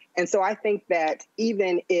concerts. And so I think that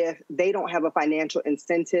even if they don't have a financial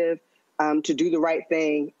incentive to do the right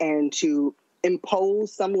thing and to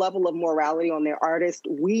impose some level of morality on their artists,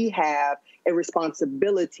 we have a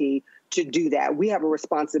responsibility to do that. We have a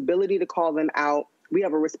responsibility to call them out. We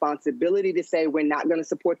have a responsibility to say, we're not going to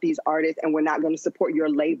support these artists and we're not going to support your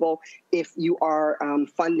label if you are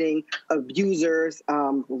funding abusers,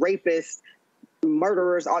 rapists,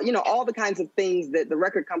 murderers, all the kinds of things that the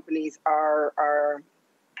record companies are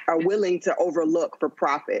willing to overlook for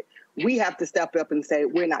profit. We have to step up and say,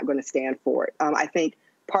 we're not going to stand for it. I think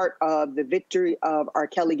part of the victory of R.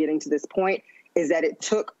 Kelly getting to this point is that it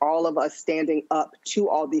took all of us standing up to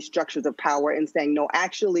all these structures of power and saying, no,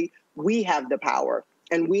 actually, we have the power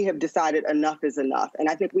and we have decided enough is enough. And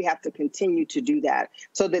I think we have to continue to do that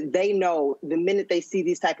so that they know the minute they see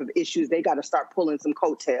these type of issues, they got to start pulling some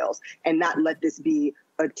coattails and not let this be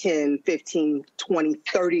a 10, 15, 20,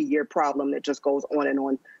 30-year problem that just goes on and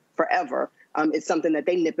on forever. It's something that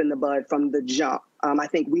they nip in the bud from the jump. I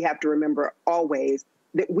think we have to remember always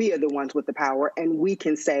that we are the ones with the power and we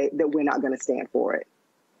can say that we're not going to stand for it.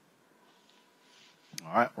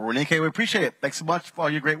 All right. Well, Renike, we appreciate it. Thanks so much for all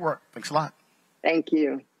your great work. Thanks a lot. Thank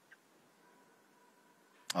you.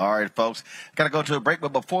 All right, folks. Got to go to a break,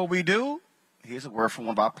 but before we do, here's a word from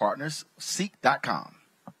one of our partners, Seek.com.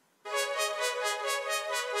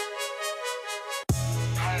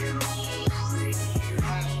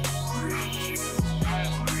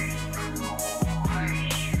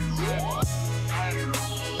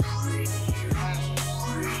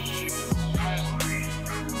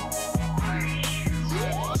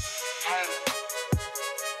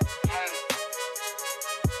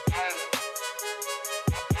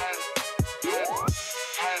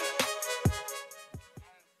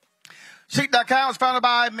 Seek.com is founded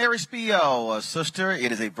by Mary Spio, a sister.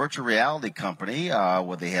 It is a virtual reality company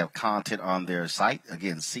where they have content on their site.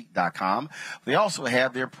 Again, Seek.com. They also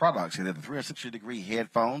have their products. They have the 360-degree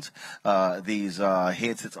headphones. These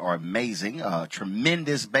headsets are amazing.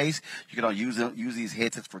 Tremendous bass. You can use these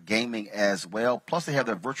headsets for gaming as well. Plus, they have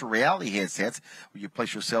their virtual reality headsets where you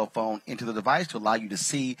place your cell phone into the device to allow you to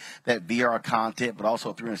see that VR content, but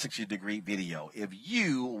also 360-degree video. If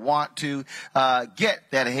you want to get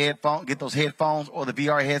those headphones or the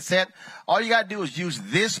VR headset, all you got to do is use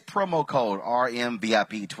this promo code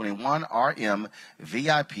RMVIP21,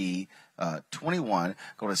 RMVIP21.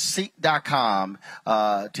 Go to Seek.com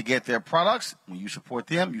to get their products. When you support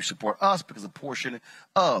them, you support us because a portion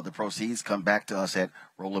of the proceeds come back to us at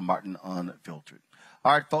Roland Martin Unfiltered.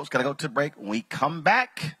 All right, folks, got to go to the break. When we come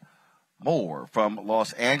back, more from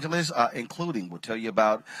Los Angeles, including we'll tell you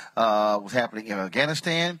about what's happening in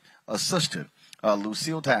Afghanistan. A sister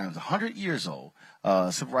Lucille Times, 100 years old,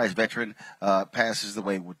 civil rights veteran, passes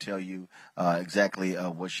away. Will tell you exactly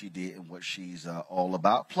what she did and what she's all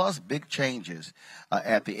about. Plus, big changes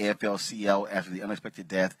at the AFL-CIO after the unexpected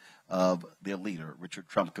death of their leader, Richard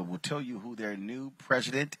Trump. Will tell you who their new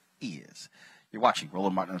president is. You're watching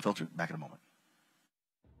Roland Martin Unfiltered. Back in a moment.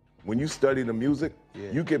 When you study the music,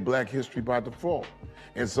 you get Black history by default.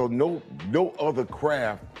 And so no other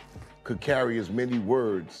craft could carry as many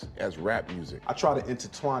words as rap music. I try to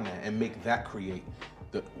intertwine that and make that create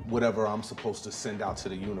whatever I'm supposed to send out to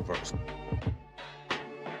the universe.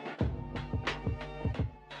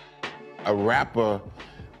 A rapper,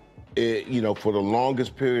 for the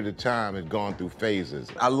longest period of time has gone through phases.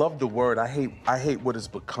 I love the word. I hate what it's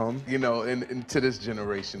become, and to this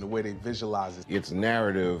generation, the way they visualize it. Its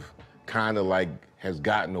narrative kind of like has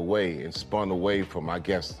gotten away and spun away from, I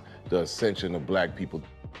guess, the ascension of Black people.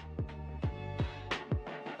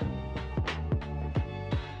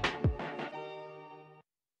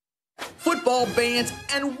 Football bans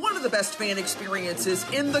and one of the best fan experiences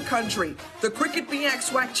in the country. The Cricket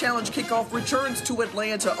BX SWAC Challenge kickoff returns to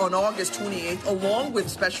Atlanta on August 28th, along with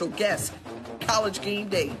special guests, College Game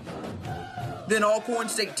Day. Then Alcorn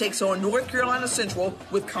State takes on North Carolina Central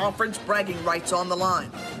with conference bragging rights on the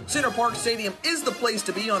line. Center Park Stadium is the place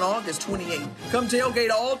to be on August 28th. Come tailgate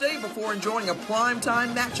all day before enjoying a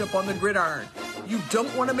primetime matchup on the gridiron. You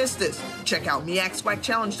don't want to miss this. Check out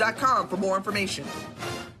MEACSWACChallenge.com for more information.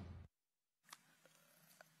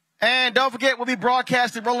 And don't forget, we'll be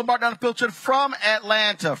broadcasting Roland Martin Unfiltered from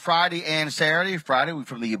Atlanta Friday and Saturday. Friday, we're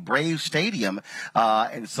from the Braves Stadium.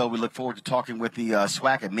 And so we look forward to talking with the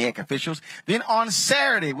SWAC and MEAC officials. Then on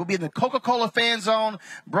Saturday, we'll be in the Coca-Cola Fan Zone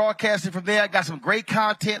broadcasting from there. Got some great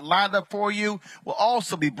content lined up for you. We'll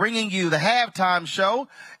also be bringing you the halftime show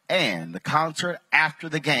and the concert after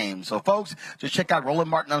the game. So, folks, just check out Roland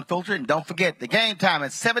Martin Unfiltered. And don't forget, the game time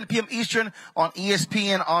at 7 p.m. Eastern on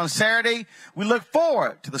ESPN on Saturday. We look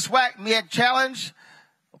forward to the SWAC MEAC Challenge,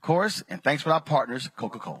 of course, and thanks for our partners,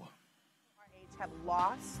 Coca-Cola. Have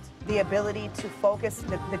lost the ability to focus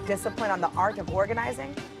the discipline on the art of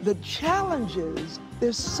organizing? The challenges,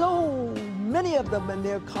 there's so many of them and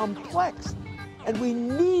they're complex. And we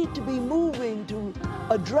need to be moving to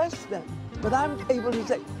address them. But I'm able to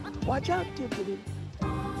say, watch out, Tiffany.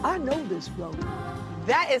 I know this road.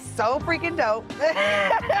 That is so freaking dope.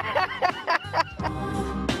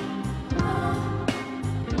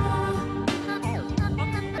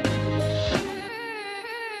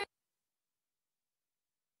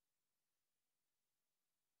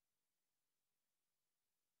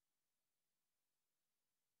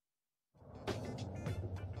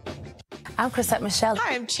 I'm Chrisette Michelle.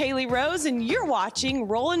 Hi, I'm Chaley Rose, and you're watching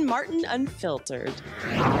Roland Martin Unfiltered.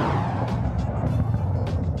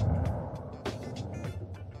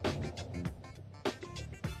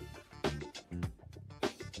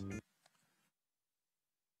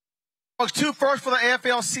 Two first for the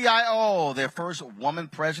AFL-CIO, their first woman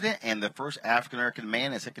president and the first African-American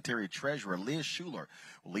man as Secretary-Treasurer. Liz Shuler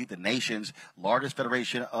will lead the nation's largest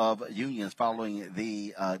federation of unions following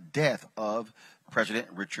the death of President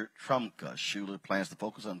Richard Trump. Shuler plans to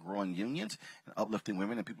focus on growing unions and uplifting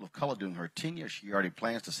women and people of color during her tenure. She already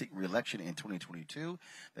plans to seek re-election in 2022.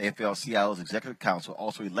 The AFL-CIO's Executive Council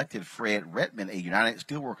also elected Fred Redmond, a United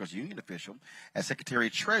Steelworkers Union official, as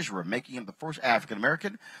Secretary-Treasurer, making him the first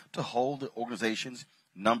African-American to hold the organization's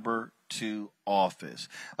number 2 office.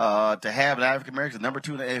 To have an African-American number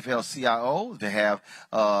 2 in the AFL-CIO, to have,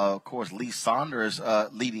 of course, Lee Saunders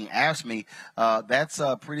leading AFSCME, that's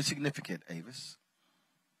pretty significant, Avis.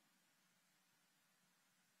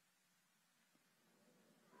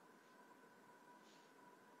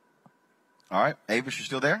 All right, Avis, you're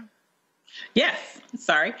still there? Yes,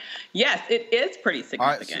 sorry. Yes, it is pretty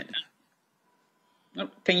significant. All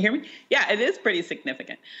right, can you hear me? Yeah, it is pretty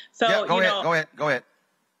significant. So, yeah, go ahead.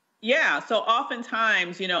 Yeah, so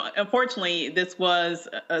oftentimes, unfortunately, this was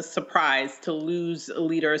a surprise to lose a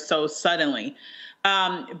leader so suddenly.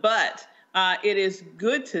 But it is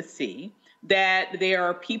good to see that there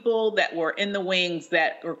are people that were in the wings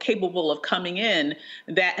that are capable of coming in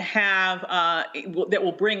that have that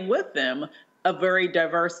will bring with them a very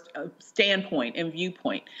diverse standpoint and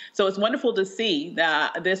viewpoint. So it's wonderful to see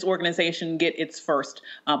that this organization get its first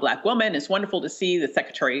Black woman. It's wonderful to see the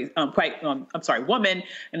woman,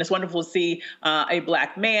 and it's wonderful to see a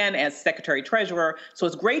Black man as Secretary Treasurer. So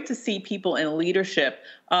it's great to see people in leadership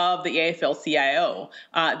of the AFL-CIO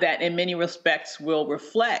that in many respects will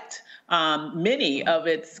reflect many of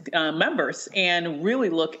its members and really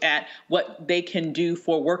look at what they can do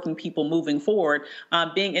for working people moving forward,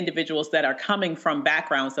 being individuals that are coming from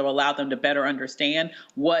backgrounds that will allow them to better understand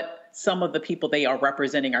what some of the people they are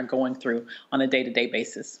representing are going through on a day-to-day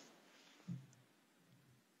basis.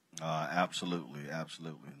 Absolutely,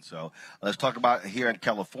 absolutely. And so let's talk about here in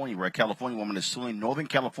California, where a California woman is suing Northern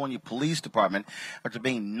California Police Department after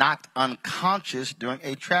being knocked unconscious during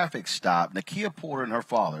a traffic stop. Nakia Porter and her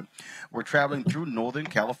father were traveling through Northern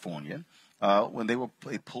California when they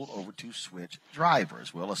pulled over to switch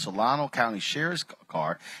drivers. Well, a Solano County Sheriff's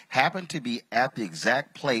car happened to be at the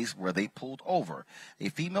exact place where they pulled over. A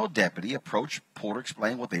female deputy approached Porter,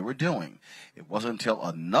 explained what they were doing. It wasn't until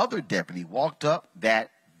another deputy walked up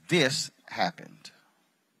that this happened.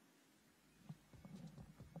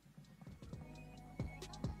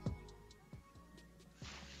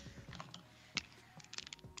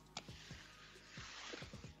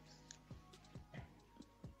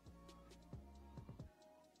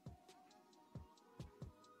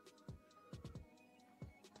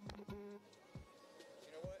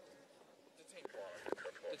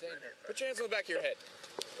 Detain her. Put your hands on the back of your head.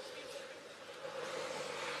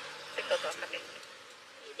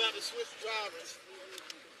 We're about to switch drivers.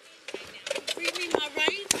 Read me my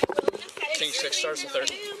rights. Change 6 starts with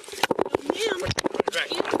 30.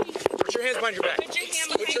 Put your hands behind your back. Put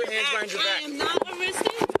your hands behind your back. I am not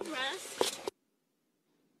arrested. Arrest.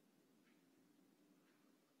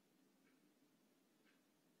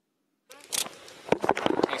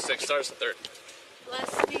 Change 6 starts with 30.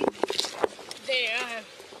 Bless me. They are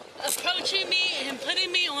approaching me and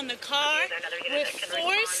putting me on the car with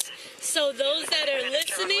force. So those that are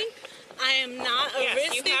listening, I am not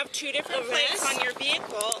arrested. You have 2 different plates on your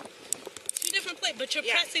vehicle. 2 different plates, but you're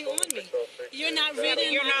pressing on me. You're not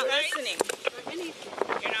reading. You're not rights. listening.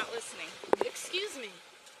 You're not listening. Excuse me.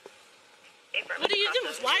 What are you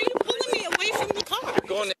doing? Why are you pulling me away from the car?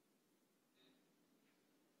 Going.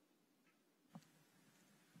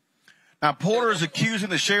 Now, Porter is accusing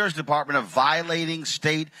the Sheriff's Department of violating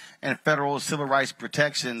state and federal civil rights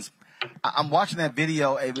protections. I'm watching that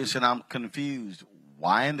video, Avis, and I'm confused.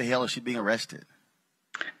 Why in the hell is she being arrested?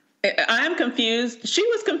 I'm confused. She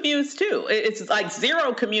was confused, too. It's like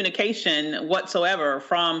zero communication whatsoever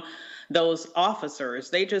from those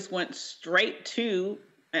officers. They just went straight to,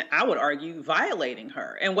 I would argue, violating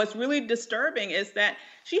her. And what's really disturbing is that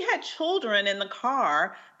she had children in the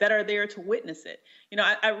car that are there to witness it. You know,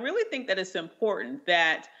 I really think that it's important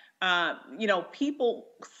that, people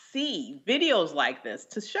see videos like this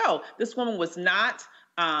to show this woman was not,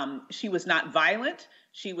 she was not violent.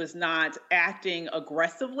 She was not acting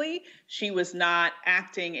aggressively. She was not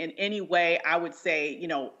acting in any way, I would say,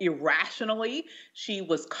 irrationally. She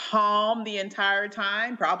was calm the entire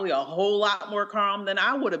time, probably a whole lot more calm than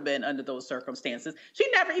I would have been under those circumstances. She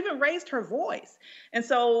never even raised her voice. And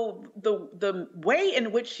so the way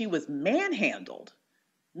in which she was manhandled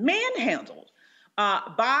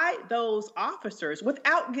by those officers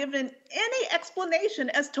without giving any explanation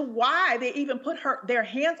as to why they even put their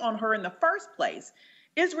hands on her in the first place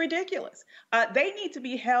is ridiculous. They need to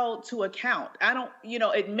be held to account.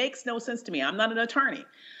 It makes no sense to me. I'm not an attorney,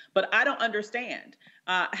 but I don't understand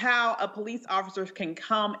how a police officer can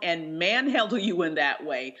come and manhandle you in that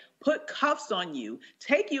way, put cuffs on you,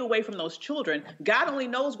 take you away from those children. God only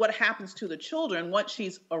knows what happens to the children once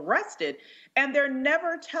she's arrested. And they're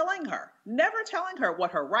never telling her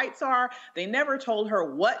what her rights are. They never told her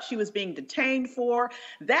what she was being detained for.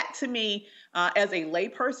 That, to me, as a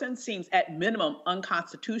layperson, seems at minimum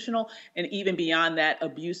unconstitutional, and even beyond that,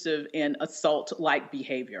 abusive and assault-like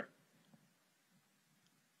behavior.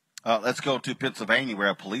 Let's go to Pennsylvania, where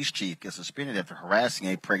a police chief gets suspended after harassing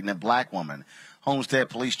a pregnant black woman. Homestead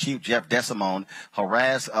Police Chief Jeff DeSimone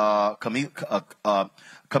harassed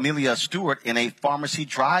Camelia Stewart in a pharmacy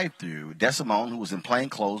drive-thru. DeSimone, who was in plain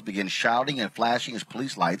clothes, began shouting and flashing his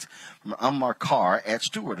police lights from an unmarked car at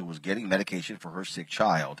Stewart, who was getting medication for her sick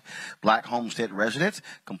child. Black Homestead residents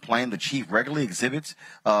complained the chief regularly exhibits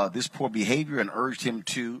this poor behavior and urged him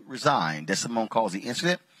to resign. DeSimone calls the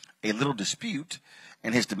incident a little dispute,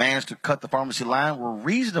 and his demands to cut the pharmacy line were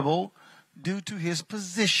reasonable due to his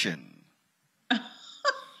position.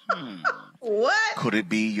 What? Could it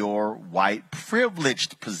be your white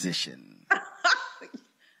privileged position?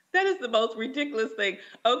 That is the most ridiculous thing.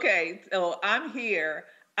 Okay, so I'm here.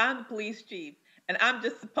 I'm the police chief, and I'm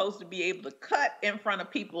just supposed to be able to cut in front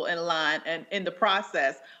of people in line and in the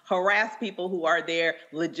process harass people who are there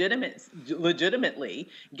legitimately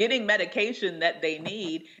getting medication that they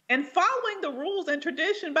need and following the rules and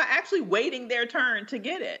tradition by actually waiting their turn to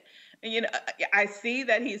get it. And, I see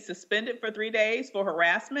that he's suspended for 3 days for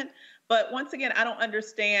harassment, But once again, I don't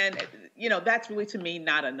understand, that's really, to me,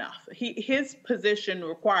 not enough. His position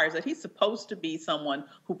requires that he's supposed to be someone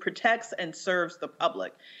who protects and serves the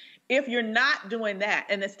public. If you're not doing that,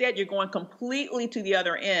 and instead you're going completely to the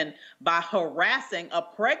other end by harassing a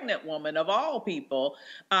pregnant woman of all people,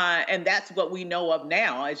 and that's what we know of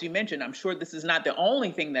now, as you mentioned, I'm sure this is not the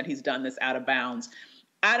only thing that he's done this out of bounds.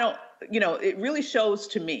 It really shows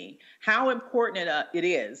to me how important it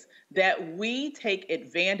is that we take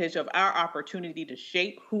advantage of our opportunity to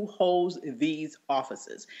shape who holds these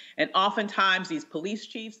offices. And oftentimes these police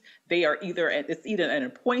chiefs, it's either an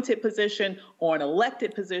appointed position or an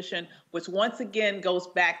elected position, which once again goes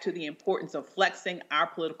back to the importance of flexing our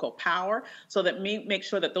political power so that we make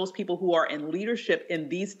sure that those people who are in leadership in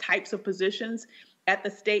these types of positions at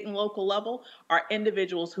the state and local level are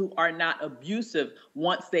individuals who are not abusive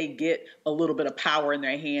once they get a little bit of power in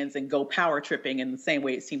their hands and go power tripping in the same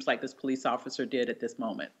way it seems like this police officer did at this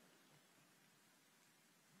moment.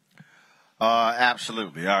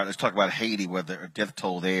 Absolutely. All right, let's talk about Haiti, where the death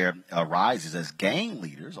toll there rises as gang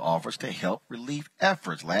leaders offers to help relief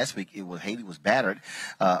efforts. Last week, Haiti was battered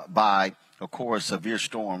by, of course, severe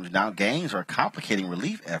storms. Now gangs are complicating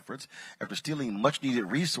relief efforts after stealing much-needed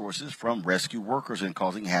resources from rescue workers and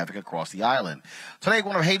causing havoc across the island. Today,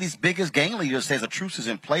 one of Haiti's biggest gang leaders says a truce is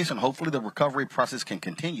in place and hopefully the recovery process can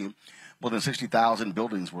continue. More than 60,000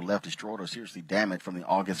 buildings were left destroyed or seriously damaged from the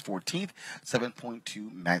August 14th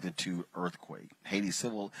 7.2 magnitude earthquake. Haiti's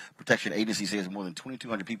Civil Protection Agency says more than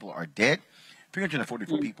 2,200 people are dead.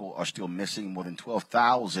 344 people are still missing. More than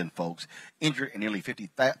 12,000 folks injured, and nearly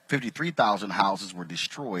 53,000 houses were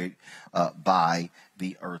destroyed by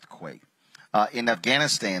the earthquake. In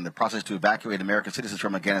Afghanistan, the process to evacuate American citizens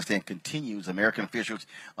from Afghanistan continues. American officials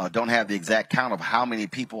don't have the exact count of how many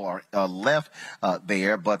people are left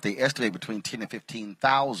there, but they estimate between 10 and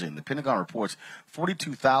 15,000. The Pentagon reports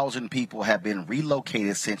 42,000 people have been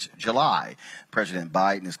relocated since July. President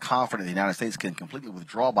Biden is confident the United States can completely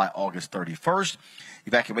withdraw by August 31st.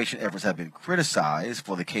 Evacuation efforts have been criticized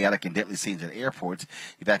for the chaotic and deadly scenes at airports.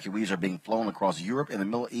 Evacuees are being flown across Europe and the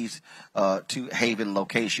Middle East to haven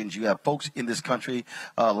locations. You have folks in this country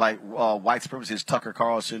like white supremacist Tucker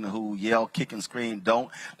Carlson who yell, kick, and scream, "Don't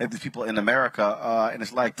let these people in America." And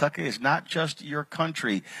it's like, Tucker, it's not just your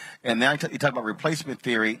country. And now you talk about replacement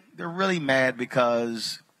theory. They're really mad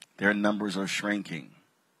because their numbers are shrinking.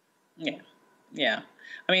 Yeah.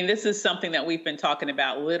 I mean, this is something that we've been talking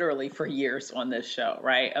about literally for years on this show,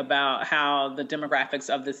 right? About how the demographics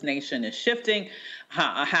of this nation is shifting,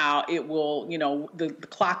 how it will, the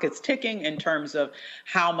clock is ticking in terms of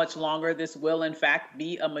how much longer this will, in fact,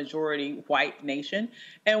 be a majority white nation.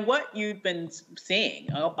 And what you've been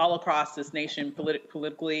seeing all across this nation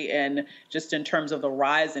politically and just in terms of the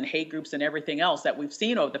rise in hate groups and everything else that we've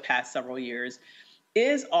seen over the past several years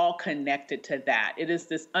is all connected to that. It is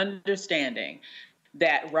this understanding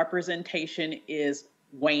that representation is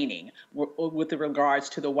waning with regards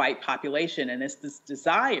to the white population. And it's this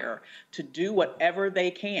desire to do whatever they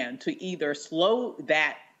can to either slow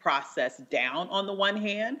that process down on the one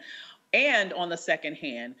hand, and on the second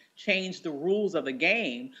hand, change the rules of the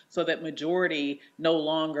game so that majority no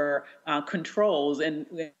longer controls in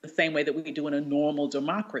the same way that we do in a normal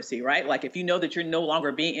democracy, right? Like if you know that you're no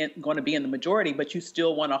longer going to be in the majority, but you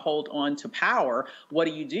still want to hold on to power, what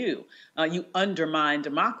do? You undermine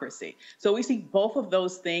democracy. So we see both of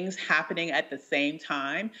those things happening at the same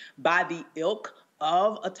time by the ilk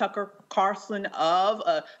of a Tucker Carlson, of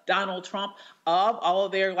a Donald Trump, of all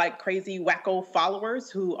of their like crazy wacko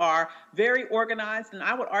followers who are very organized and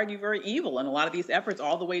I would argue very evil in a lot of these efforts,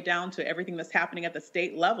 all the way down to everything that's happening at the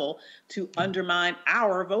state level to undermine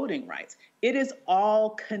our voting rights. It is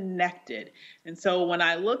all connected. And so when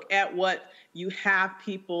I look at what you have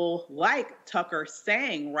people like Tucker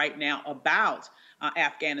saying right now about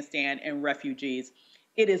Afghanistan and refugees,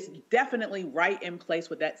 it is definitely right in place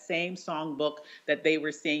with that same songbook that they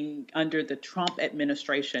were seeing under the Trump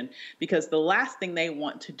administration, because the last thing they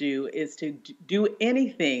want to do is to do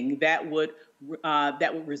anything that would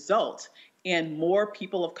result in more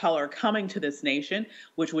people of color coming to this nation,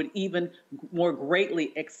 which would even more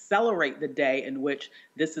greatly accelerate the day in which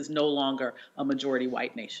this is no longer a majority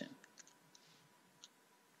white nation.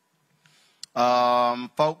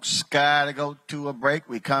 Folks, gotta go to a break.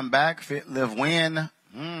 We come back, Fit, Live, Win.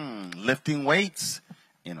 Lifting weights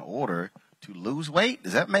in order to lose weight.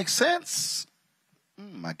 Does that make sense?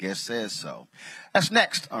 My guess says so. That's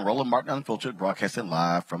next on Roland Martin Unfiltered, broadcasting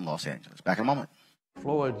live from Los Angeles. Back in a moment.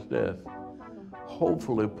 Floyd's death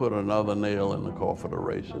hopefully put another nail in the coffin of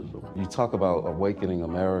racism. You talk about awakening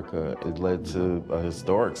America. It led to a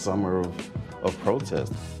historic summer of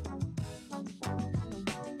protest.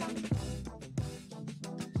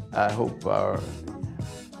 I hope our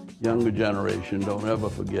younger generation don't ever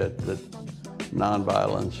forget that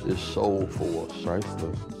nonviolence is soul force.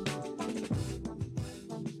 Priceless.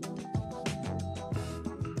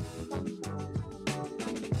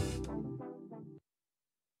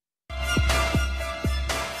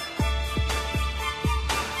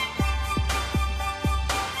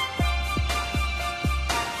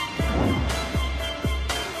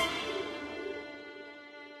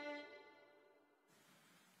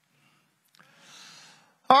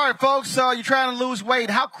 All right, folks, you're trying to lose weight.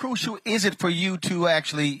 How crucial is it for you to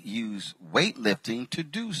actually use weightlifting to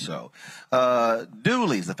do so?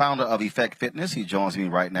 Dooley is the founder of Effect Fitness. He joins me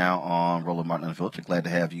right now on Roland Martin Unfiltered. Glad to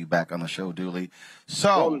have you back on the show, Dooley. So,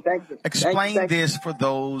 Roland, thank you. Explain this for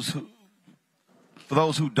those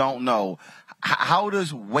who don't know. How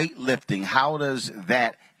does weightlifting, how does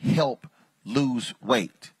that help lose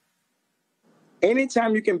weight?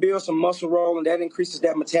 Anytime you can build some muscle, Roland, that increases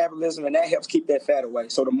that metabolism, and that helps keep that fat away.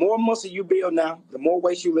 So the more muscle you build now, the more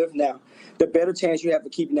weight you lift now, the better chance you have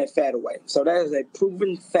of keeping that fat away. So that is a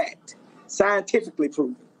proven fact, scientifically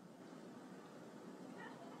proven.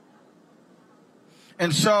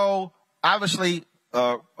 And so, obviously,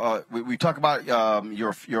 we talk about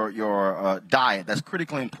your diet. That's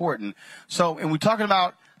critically important. So, and we're talking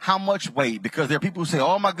about how much weight, because there are people who say,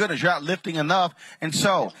 oh, my goodness, you're not lifting enough. And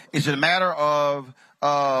so is it a matter of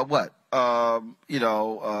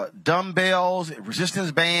dumbbells,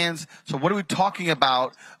 resistance bands? So what are we talking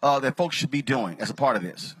about that folks should be doing as a part of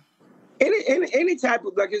this? Any type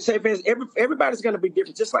of, like you say, everybody's going to be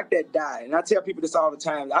different, just like that diet. And I tell people this all the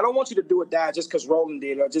time. I don't want you to do a diet just because Roland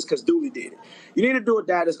did it or just because Dooley did it. You need to do a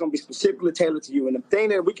diet that's going to be specifically tailored to you. And the thing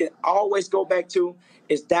that we can always go back to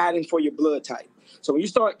is dieting for your blood type. So when you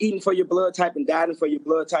start eating for your blood type and dieting for your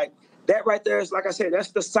blood type, that right there is, like I said,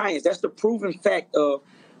 that's the science. That's the proven fact of,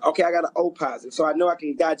 okay, I got an O positive, so I know I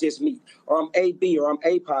can digest meat. Or I'm AB or I'm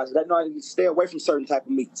A positive. I know I can stay away from certain type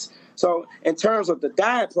of meats. So in terms of the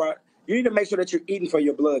diet part, you need to make sure that you're eating for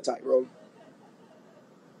your blood type, Roland.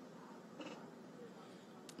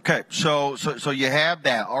 Okay, so you have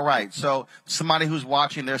that. All right. So somebody who's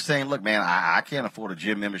watching, they're saying, look, man, I can't afford a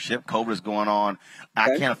gym membership. COVID is going on.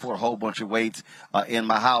 I can't afford a whole bunch of weights in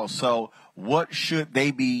my house. So what should they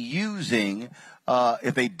be using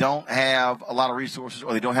if they don't have a lot of resources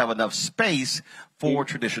or they don't have enough space for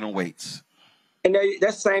traditional weights? And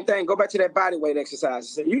that's the same thing. Go back to that body weight exercise.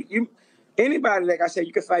 So anybody, like I said,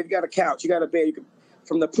 you can fight. You got a couch, you got a bed, you can,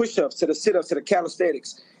 from the push-ups to the sit-ups to the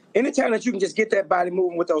calisthenics. Anytime that you can just get that body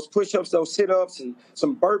moving with those push-ups, those sit-ups, and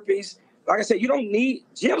some burpees, like I said, you don't need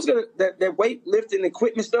gyms. That weight lifting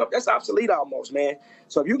equipment stuff, that's obsolete almost, man.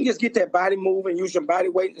 So if you can just get that body moving, use your body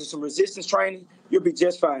weight and some resistance training, you'll be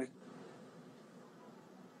just fine.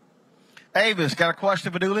 Avis, got a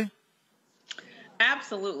question for Dooley?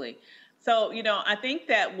 Absolutely. So, I think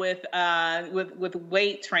that with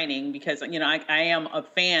weight training, because, I am a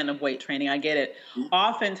fan of weight training, I get it.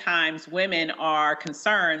 Oftentimes women are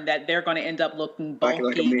concerned that they're going to end up looking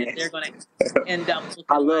bulky, that they're going to end up looking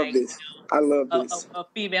I love this. A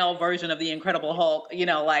female version of the Incredible Hulk,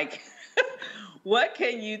 like, what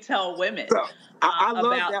can you tell women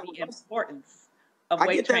about the importance of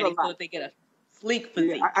weight training so that they get a sleek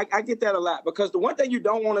physique? Yeah, I get that a lot, because the one thing you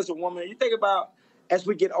don't want as a woman, you think about, as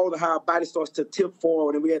we get older, how our body starts to tip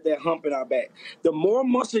forward and we have that hump in our back. The more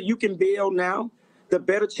muscle you can build now, the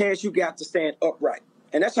better chance you got to stand upright.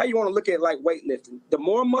 And that's how you want to look at like weightlifting. The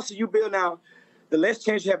more muscle you build now, the less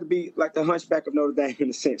chance you have to be like the hunchback of Notre Dame in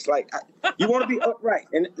a sense. Like you want to be upright.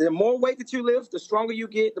 And the more weight that you lift, the stronger you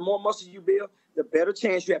get, the more muscle you build, the better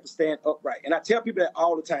chance you have to stand upright. And I tell people that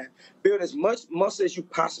all the time. Build as much muscle as you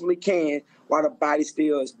possibly can while the body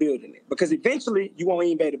still is building it. Because eventually you won't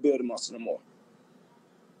even be able to build the muscle no more.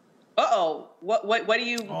 Uh-oh. What do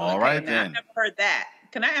you... All right, then. I've never heard that.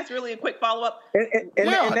 Can I ask really a quick follow-up?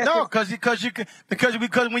 Because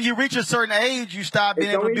when you reach a certain age, you stop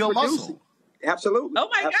being able to build muscle. Absolutely. Oh,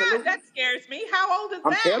 my God, that scares me. How old is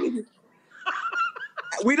that? I'm telling you.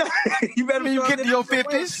 We don't... You better you get to your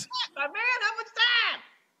 50s? My man, how much time?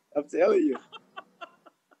 I'm telling you.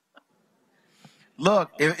 Look,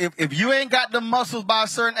 if you ain't got the muscles by a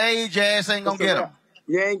certain age, your ass ain't going to get them.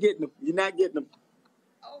 You ain't getting them. You're not getting them.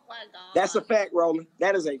 Oh, my God. That's a fact, Roland.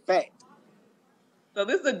 That is a fact. So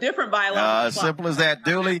this is a different biological clock. Simple as that.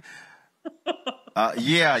 Dooley.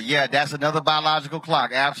 Yeah, that's another biological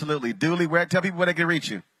clock. Absolutely. Dooley, tell people where they can reach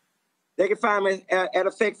you. They can find me at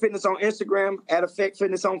Effect Fitness on Instagram, at Effect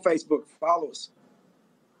Fitness on Facebook. Follow us.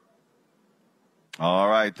 All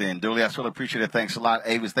right, then. Dooley, I sort of appreciate it. Thanks a lot.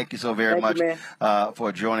 Avis, thank you so very much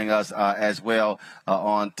for joining us as well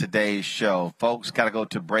on today's show. Folks, got to go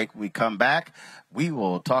to break. When we come back, we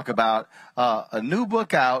will talk about a new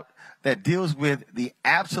book out that deals with the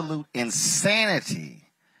absolute insanity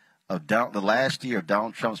of the last year of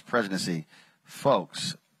Donald Trump's presidency.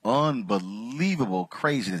 Folks, unbelievable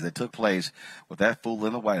craziness that took place with that fool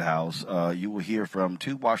in the White House. You will hear from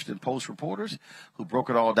two Washington Post reporters who broke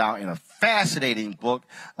it all down in a fascinating book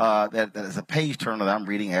that is a page turner that I'm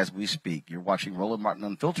reading as we speak. You're watching Roland Martin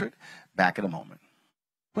Unfiltered. Back in a moment.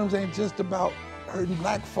 It ain't just about hurting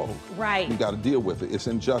black folk. Right. We got to deal with it. It's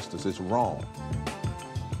injustice. It's wrong.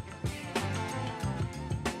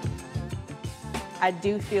 I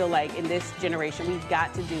do feel like in this generation, we've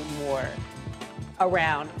got to do more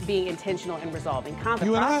around being intentional in resolving conflict.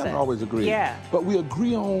 You and I haven't always agreed. Yeah. But we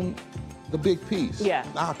agree on the big piece. Yeah.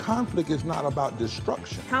 Our conflict is not about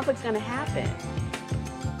destruction. Conflict's going to happen.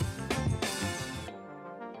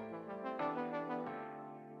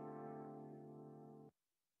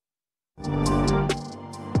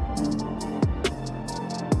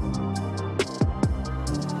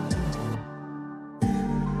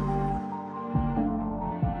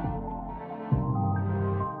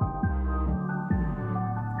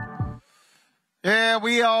 Yeah,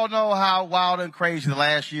 we all know how wild and crazy the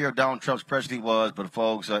last year of Donald Trump's presidency was, but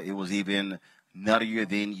folks, it was even nuttier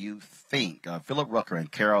than you think. Philip Rucker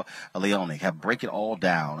and Carol Leone have break it all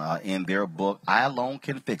down in their book, I Alone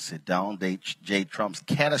Can Fix It, Donald J. Trump's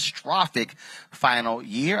catastrophic final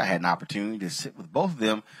year. I had an opportunity to sit with both of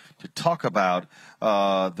them to talk about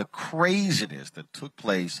the craziness that took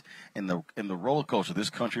place in the roller coaster this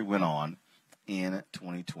country went on in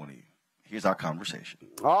 2020. Here's our conversation.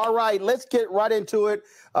 All right, let's get right into it.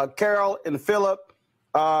 Carol and Philip,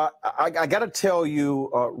 I got to tell you,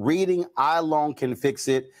 reading I Alone Can Fix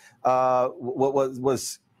It, I'm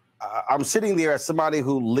sitting there as somebody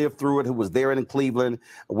who lived through it, who was there in Cleveland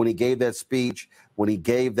when he gave that speech, when he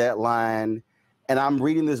gave that line, and I'm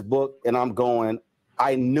reading this book and I'm going,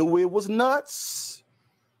 I knew it was nuts,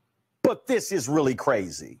 but this is really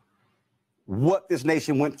crazy. What this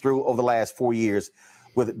nation went through over the last 4 years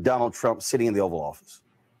with Donald Trump sitting in the Oval Office.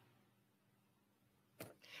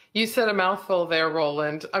 You said a mouthful there,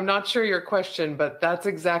 Roland. I'm not sure your question, but that's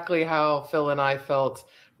exactly how Phil and I felt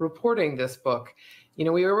reporting this book. You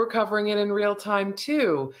know, we were covering it in real time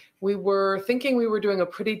too. We were thinking we were doing a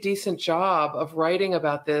pretty decent job of writing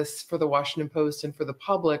about this for the Washington Post and for the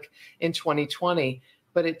public in 2020.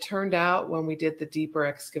 But it turned out when we did the deeper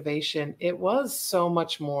excavation, it was so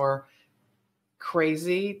much more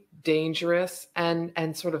crazy, dangerous,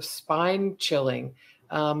 and sort of spine chilling,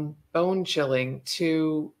 bone chilling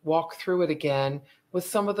to walk through it again with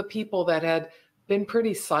some of the people that had been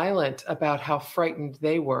pretty silent about how frightened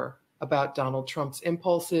they were about Donald Trump's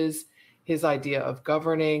impulses, his idea of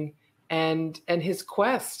governing, and his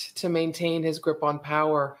quest to maintain his grip on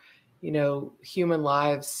power. You know, human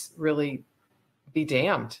lives really be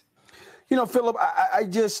damned. You know, Philip,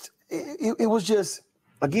 it was just,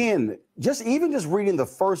 again, just reading the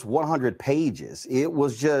first 100 pages, it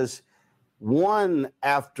was just one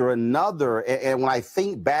after another. And when I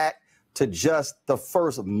think back to just the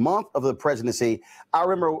first month of the presidency, I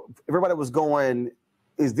remember everybody was going,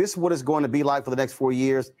 is this what it's going to be like for the next 4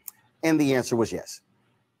 years? And the answer was yes.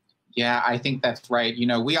 Yeah, I think that's right. You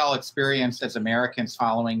know, we all experienced as Americans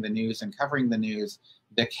following the news and covering the news,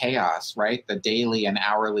 the chaos, right? The daily and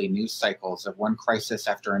hourly news cycles of one crisis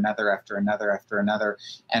after another, after another, after another.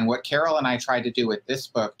 And what Carol and I tried to do with this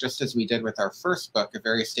book, just as we did with our first book, A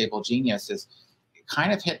Very Stable Genius, is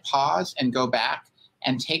kind of hit pause and go back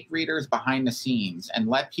and take readers behind the scenes and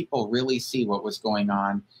let people really see what was going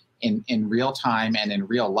on in real time and in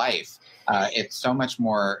real life. It's so much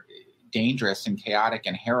more dangerous and chaotic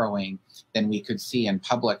and harrowing than we could see in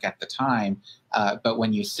public at the time. But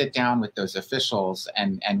when you sit down with those officials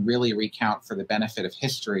and really recount for the benefit of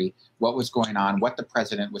history what was going on, what the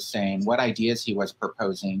president was saying, what ideas he was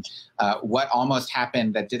proposing, what almost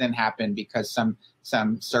happened that didn't happen because some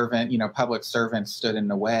servant, public servant stood in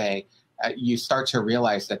the way, you start to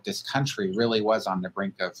realize that this country really was on the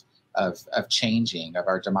brink of changing, of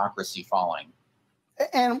our democracy falling.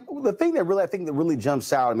 And the thing that really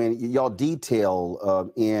jumps out, I mean, y'all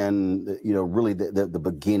detail in really the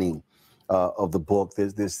beginning of the book.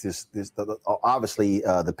 There's this obviously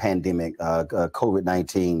the pandemic,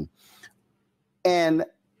 COVID-19, and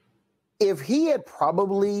if he had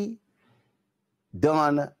probably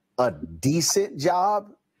done a decent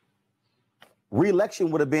job, re-election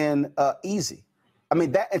would have been easy. I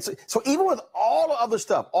mean, so even with all the other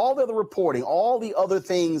stuff, all the other reporting, all the other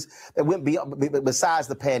things that went besides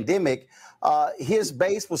the pandemic, his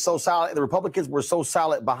base was so solid. The Republicans were so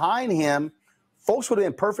solid behind him. Folks would have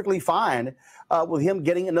been perfectly fine with him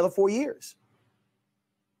getting another 4 years.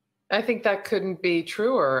 I think that couldn't be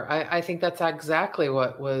truer. I think that's exactly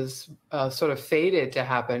what was sort of fated to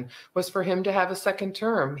happen, was for him to have a second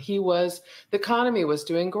term. The economy was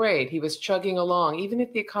doing great. He was chugging along. Even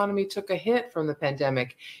if the economy took a hit from the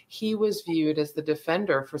pandemic, he was viewed as the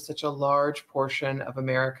defender for such a large portion of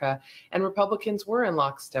America, and Republicans were in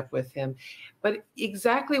lockstep with him. But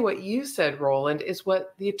exactly what you said, Roland, is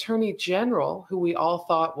what the Attorney General, who we all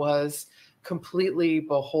thought was completely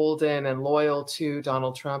beholden and loyal to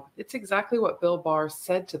Donald Trump. It's exactly what Bill Barr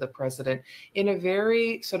said to the president in a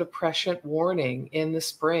very sort of prescient warning in the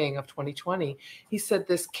spring of 2020. He said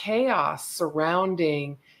this chaos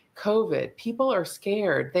surrounding COVID, people are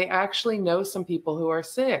scared. They actually know some people who are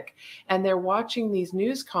sick, and they're watching these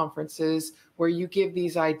news conferences where you give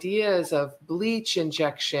these ideas of bleach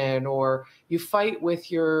injection, or you fight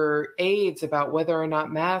with your aides about whether or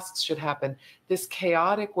not masks should happen. This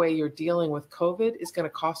chaotic way you're dealing with COVID is going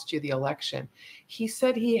to cost you the election. He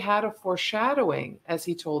said he had a foreshadowing, as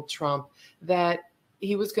he told Trump, that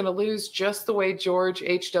he was going to lose just the way George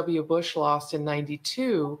H.W. Bush lost in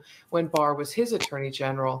 '92 when Barr was his attorney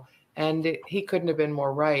general. And he couldn't have been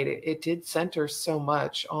more right. It did center so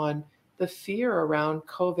much on the fear around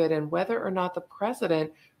COVID and whether or not the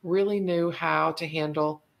president really knew how to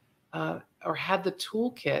handle or had the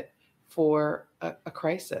toolkit for a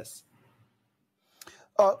crisis.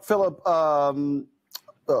 Philip,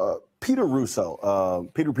 Peter Russo,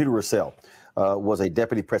 Peter Russell, was a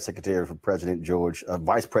deputy press secretary for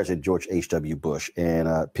Vice President George H.W. Bush.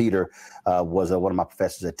 And Peter was one of my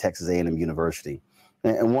professors at Texas A&M University.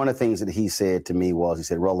 And one of the things that he said to me was, he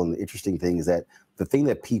said, Roland, the interesting thing is that the thing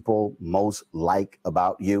that people most like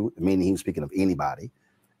about you, meaning he was speaking of anybody,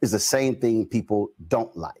 is the same thing people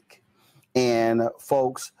don't like. And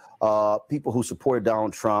folks, people who supported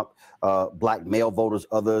Donald Trump, black male voters,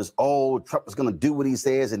 others, oh, Trump is going to do what he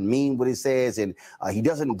says and mean what he says, and he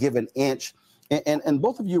doesn't give an inch. And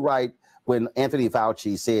both of you right when Anthony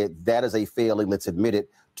Fauci said that is a failing, let's admit it.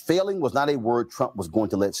 Failing was not a word Trump was going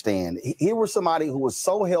to let stand. Here was somebody who was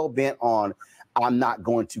so hell-bent on, I'm not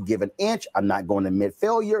going to give an inch, I'm not going to admit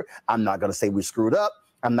failure, I'm not going to say we screwed up,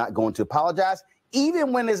 I'm not going to apologize.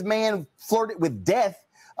 Even when this man flirted with death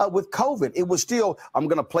with COVID, it was still, I'm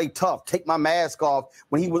going to play tough, take my mask off,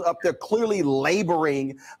 when he was up there clearly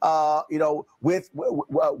laboring,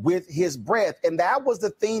 with his breath. And that was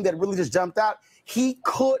the thing that really just jumped out. He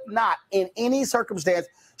could not, in any circumstance,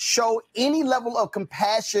 show any level of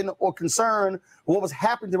compassion or concern for what was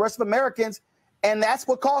happening to the rest of Americans. And that's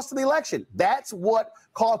what cost the election. That's what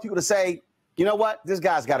caused people to say, you know what, this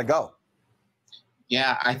guy's got to go.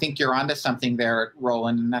 Yeah, I think you're onto something there,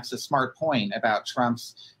 Roland, and that's a smart point about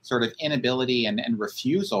Trump's sort of inability and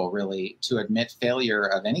refusal, really, to admit failure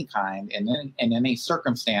of any kind in any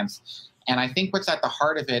circumstance. And I think what's at the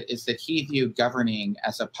heart of it is that he viewed governing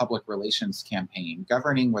as a public relations campaign.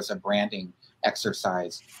 Governing was a branding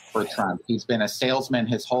exercise for Trump. He's been a salesman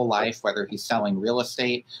his whole life, whether he's selling real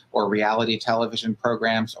estate or reality television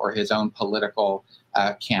programs or his own political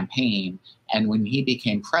campaign. And when he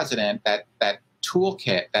became president, that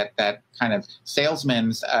toolkit, that kind of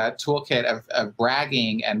salesman's toolkit of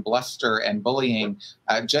bragging and bluster and bullying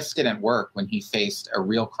just didn't work when he faced a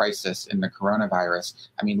real crisis in the coronavirus.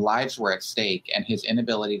 I mean, lives were at stake, and his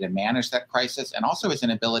inability to manage that crisis, and also his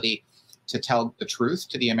inability to tell the truth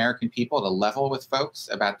to the American people, to level with folks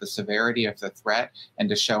about the severity of the threat, and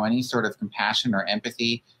to show any sort of compassion or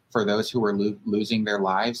empathy for those who were losing their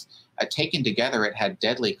lives. Taken together, it had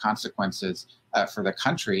deadly consequences for the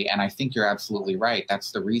country. And I think you're absolutely right.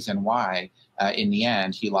 That's the reason why, in the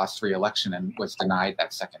end, he lost re-election and was denied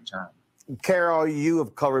that second term. Carol, you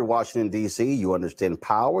have covered Washington, D.C. You understand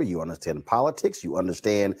power. You understand politics. You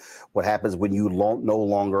understand what happens when you no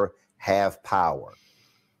longer have power.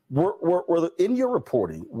 In your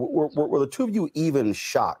reporting, were the two of you even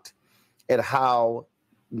shocked at how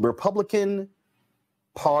Republican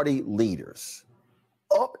Party leaders,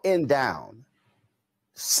 up and down,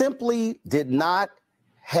 simply did not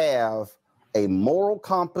have a moral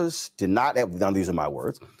compass, did not have, now these are my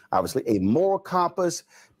words, obviously, a moral compass,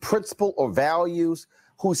 principle or values,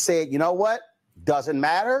 who said, you know what, doesn't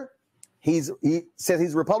matter. He says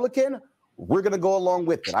he's Republican. We're going to go along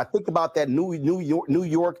with it. I think about that New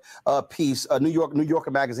York piece, New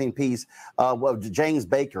Yorker magazine piece of James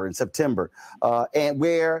Baker in September, and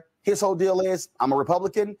where his whole deal is, I'm a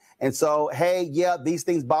Republican, and so, hey, yeah, these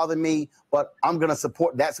things bother me, but I'm going to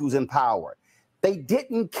support, that's who's in power. They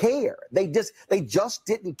didn't care. They just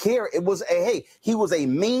didn't care. It was hey, he was a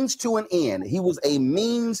means to an end. He was a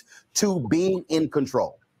means to being in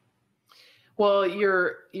control. Well,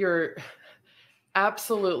 you're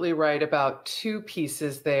absolutely right about two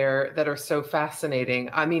pieces there that are so fascinating.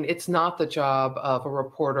 I mean, it's not the job of a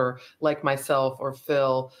reporter like myself or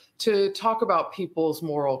Phil to talk about people's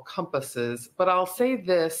moral compasses, but I'll say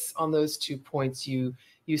this on those 2 points you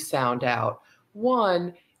sound out.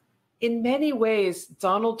 One, in many ways,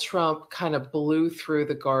 Donald Trump kind of blew through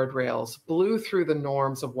the guardrails, blew through the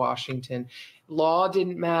norms of Washington. Law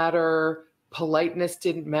didn't matter, politeness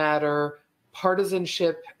didn't matter,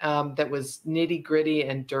 partisanship that was nitty gritty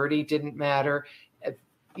and dirty didn't matter.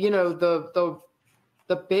 You know,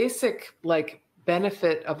 the basic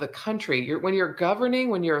benefit of the country. When you're governing,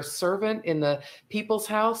 when you're a servant in the people's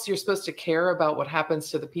house, you're supposed to care about what happens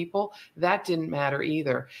to the people. That didn't matter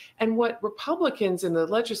either. And what Republicans in the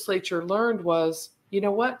legislature learned was, you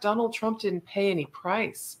know what? Donald Trump didn't pay any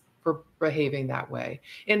price for behaving that way.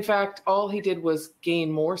 In fact, all he did was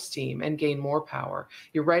gain more steam and gain more power.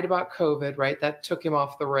 You're right about COVID, right? That took him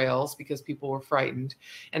off the rails because people were frightened.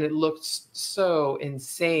 And it looked so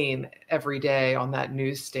insane every day on that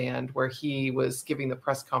newsstand where he was giving the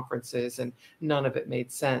press conferences and none of it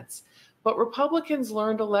made sense. But Republicans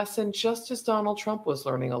learned a lesson just as Donald Trump was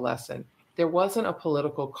learning a lesson. There wasn't a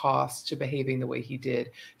political cost to behaving the way he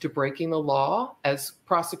did, to breaking the law, as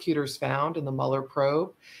prosecutors found in the Mueller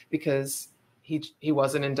probe, because he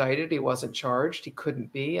wasn't indicted, he wasn't charged, he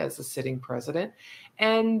couldn't be as a sitting president.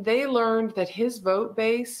 And they learned that his vote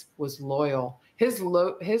base was loyal. His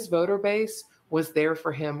voter base was there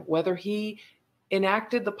for him, whether he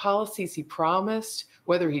enacted the policies he promised,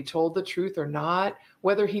 whether he told the truth or not,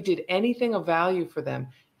 whether he did anything of value for them.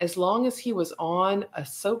 As long as he was on a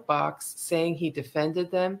soapbox saying he defended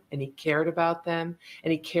them and he cared about them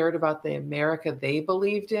and he cared about the America they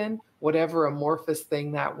believed in, whatever amorphous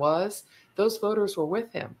thing that was, those voters were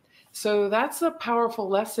with him. So that's a powerful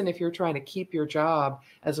lesson if you're trying to keep your job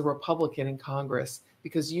as a Republican in Congress,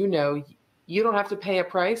 because you know you don't have to pay a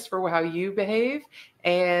price for how you behave,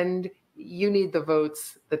 and you need the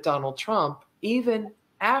votes that Donald Trump, even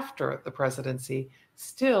after the presidency,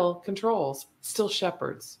 still controls, still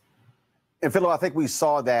shepherds. And Philip, I think we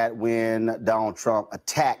saw that when Donald Trump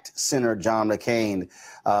attacked Senator John McCain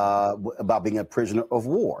about being a prisoner of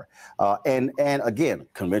war. And again,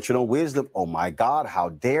 conventional wisdom, oh my God, how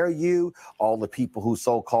dare you? All the people who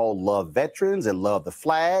so-called love veterans and love the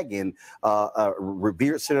flag and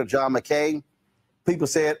revered Senator John McCain, people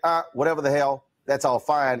said, whatever the hell, that's all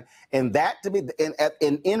fine. And that to me,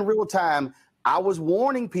 in real time, I was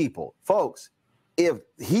warning people, folks, if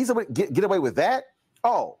he's able to get away with that,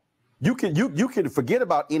 you can forget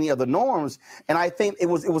about any of the norms. And I think it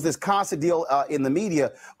was this constant deal in the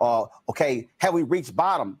media. Okay, have we reached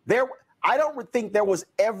bottom? I don't think there was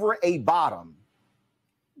ever a bottom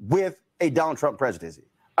with a Donald Trump presidency.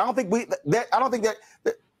 I don't think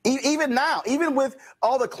that even now, even with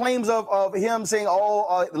all the claims of him saying,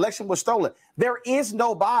 the election was stolen, there is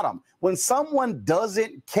no bottom. When someone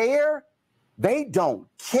doesn't care, they don't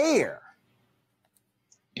care.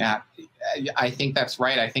 Yeah, I think that's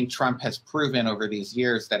right. I think Trump has proven over these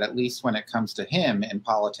years that at least when it comes to him in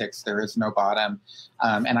politics, there is no bottom.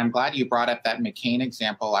 And I'm glad you brought up that McCain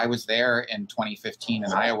example. I was there in 2015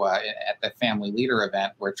 in Iowa at the Family Leader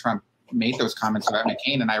event where Trump made those comments about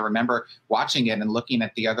McCain. And I remember watching it and looking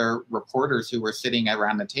at the other reporters who were sitting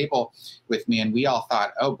around the table with me. And we all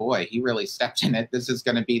thought, oh boy, he really stepped in it. This is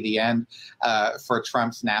going to be the end for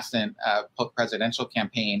Trump's nascent presidential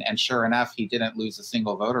campaign. And sure enough, he didn't lose a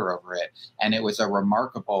single voter over it. And it was a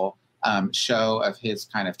remarkable show of his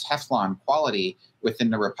kind of Teflon quality within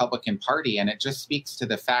the Republican Party. And it just speaks to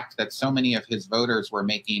the fact that so many of his voters were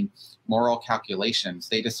making moral calculations.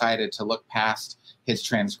 They decided to look past his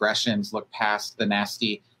transgressions, look past the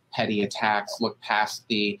nasty, petty attacks, look past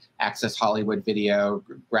the Access Hollywood video,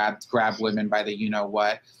 grab women by the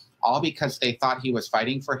you-know-what, all because they thought he was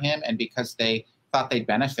fighting for him and because they thought they'd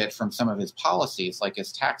benefit from some of his policies, like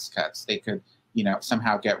his tax cuts. They could,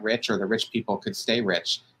 somehow get rich, or the rich people could stay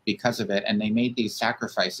rich because of it. And they made these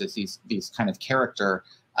sacrifices, these kind of character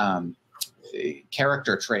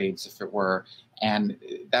trades, if it were. And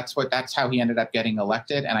that's how he ended up getting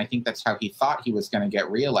elected. And I think that's how he thought he was going to get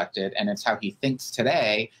reelected. And it's how he thinks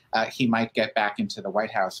today he might get back into the White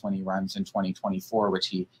House when he runs in 2024, which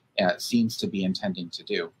he seems to be intending to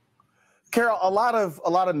do. Carol, a lot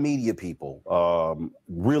of media people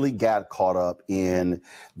really got caught up in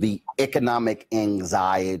the economic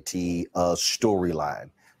anxiety storyline.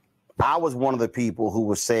 I was one of the people who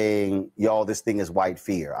was saying, y'all, this thing is white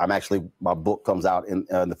fear. My book comes out in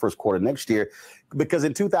the first quarter next year, because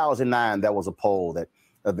in 2009, there was a poll that,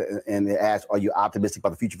 and it asked, are you optimistic about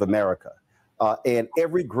the future of America? And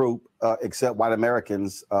every group except white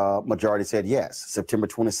Americans, majority said yes. September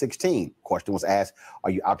 2016, question was asked, are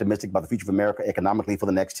you optimistic about the future of America economically for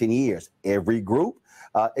the next 10 years? Every group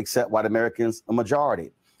except white Americans, a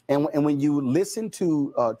majority. And when you listen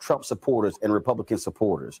to Trump supporters and Republican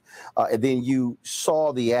supporters, and then you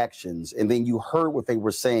saw the actions, and then you heard what they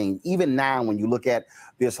were saying, even now when you look at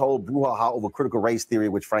this whole brouhaha over critical race theory,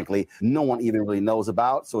 which frankly no one even really knows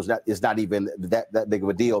about, so it's not even that big of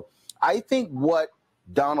a deal. I think what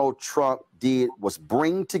Donald Trump did was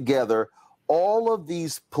bring together all of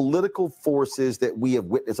these political forces that we have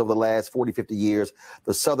witnessed over the last 40, 50 years,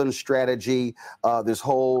 the Southern strategy, this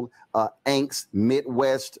whole angst,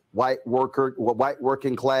 Midwest, white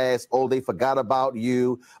working class. Oh, they forgot about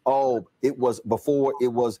you. Oh, it was before, it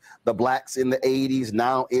was the blacks in the 80s.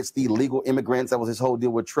 Now it's the illegal immigrants. That was his whole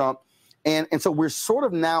deal with Trump. And so we're sort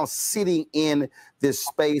of now sitting in this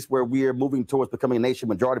space where we are moving towards becoming a nation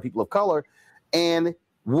majority people of color. And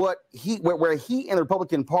where he and the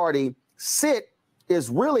Republican Party sit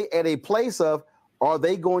is really at a place of, are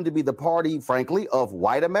they going to be the party, frankly, of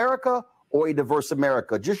white America or a diverse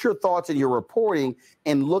America? Just your thoughts and your reporting,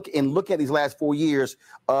 and look at these last 4 years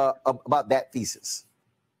about that thesis.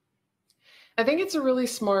 I think it's a really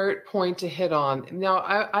smart point to hit on.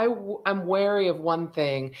 Now, I'm wary of one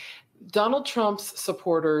thing. Donald Trump's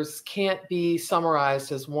supporters can't be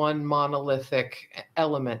summarized as one monolithic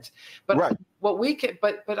element. But right.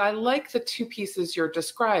 But I like the two pieces you're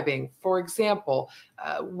describing. For example,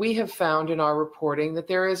 we have found in our reporting that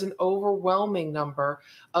there is an overwhelming number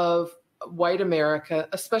of white America,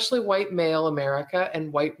 especially white male America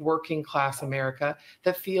and white working class America,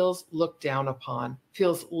 that feels looked down upon,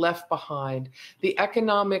 feels left behind. The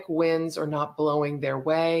economic winds are not blowing their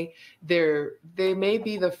way. They may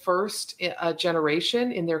be the first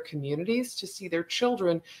generation in their communities to see their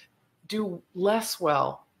children do less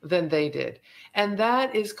well than they did. And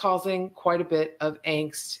that is causing quite a bit of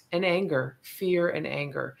angst and anger, fear and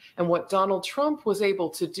anger. And what Donald Trump was able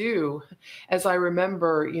to do, as I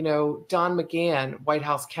remember, Don McGahn, White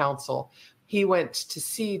House counsel, he went to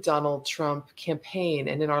see Donald Trump campaign.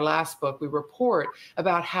 And in our last book, we report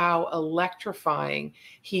about how electrifying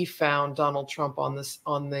he found Donald Trump on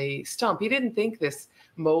the stump. He didn't think this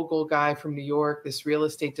mogul guy from New York, this real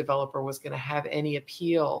estate developer, was going to have any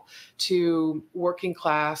appeal to working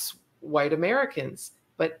class white Americans,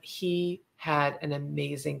 but he had an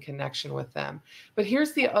amazing connection with them. But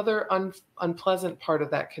here's the other unpleasant part of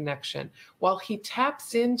that connection. While he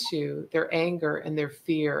taps into their anger and their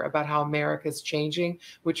fear about how America is changing,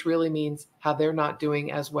 which really means how they're not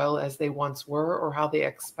doing as well as they once were or how they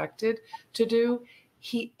expected to do,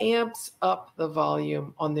 he amps up the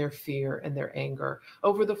volume on their fear and their anger.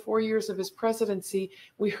 Over the 4 years of his presidency,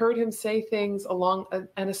 we heard him say things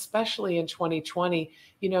and especially in 2020,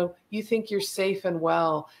 you think you're safe and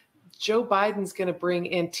well. Joe Biden's going to bring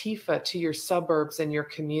Antifa to your suburbs and your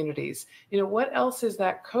communities. What else is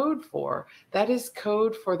that code for? That is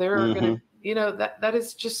code for going to, that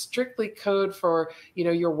is just strictly code for,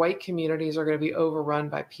 your white communities are going to be overrun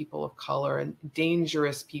by people of color and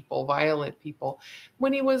dangerous people, violent people.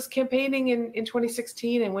 When he was campaigning in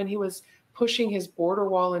 2016 and when he was pushing his border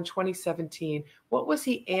wall in 2017, what was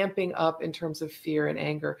he amping up in terms of fear and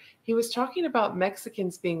anger? He was talking about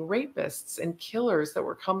Mexicans being rapists and killers that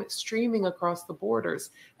were streaming across the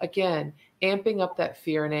borders. Again, amping up that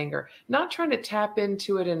fear and anger, not trying to tap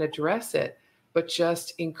into it and address it, but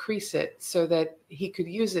just increase it so that he could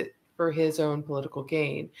use it for his own political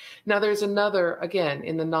gain. Now, there's another, again,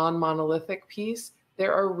 in the non-monolithic piece,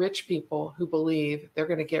 there are rich people who believe they're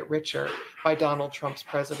going to get richer by Donald Trump's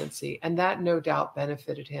presidency. And that no doubt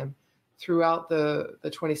benefited him throughout the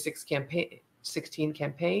 2016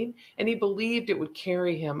 campaign. And he believed it would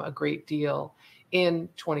carry him a great deal in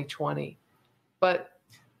 2020. But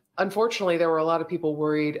unfortunately, there were a lot of people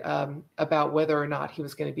worried about whether or not he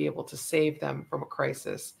was going to be able to save them from a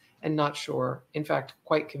crisis, and not sure, in fact,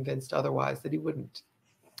 quite convinced otherwise that he wouldn't.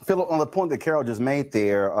 Philip, on the point that Carol just made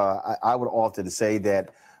there, I would often say that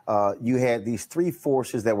you had these three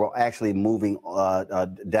forces that were actually moving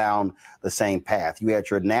down the same path. You had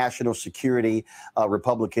your national security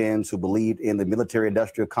Republicans who believed in the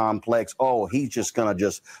military-industrial complex. Oh, he's just going to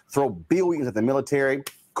just throw billions at the military.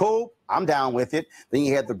 Cool, I'm down with it. Then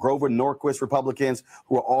you had the Grover Norquist Republicans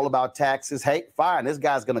who are all about taxes. Hey, fine, this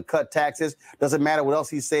guy's going to cut taxes. Doesn't matter what else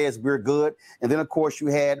he says, we're good. And then, of course, you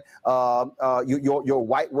had your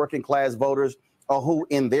white working class voters or who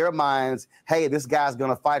in their minds, hey, this guy's going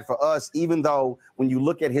to fight for us, even though when you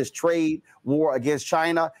look at his trade war against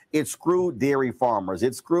China, it screwed dairy farmers.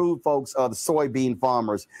 It screwed folks, the soybean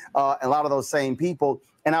farmers, a lot of those same people.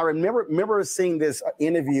 And I remember seeing this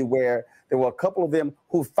interview where there were a couple of them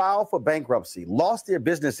who filed for bankruptcy, lost their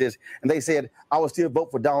businesses, and they said, I will still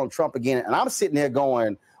vote for Donald Trump again. And I'm sitting there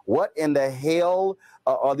going, what in the hell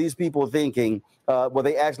are these people thinking? Where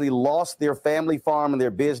they actually lost their family farm and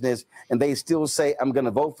their business, and they still say, I'm going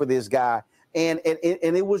to vote for this guy. And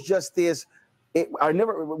it was just this.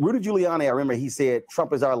 Rudy Giuliani, I remember he said,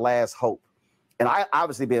 Trump is our last hope. And I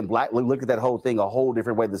obviously being black, look at that whole thing a whole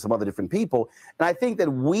different way than some other different people. And I think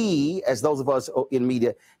that we, as those of us in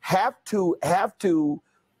media, have to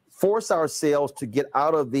force ourselves to get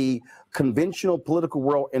out of the conventional political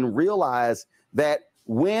world and realize that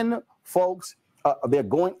when folks they're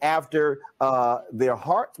going after their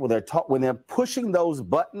hearts, when they're pushing those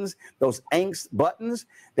buttons, those angst buttons,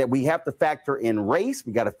 that we have to factor in race,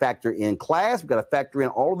 we got to factor in class, we got to factor in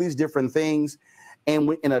all these different things. And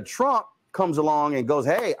when a Trump comes along and goes,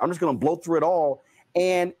 hey, I'm just going to blow through it all,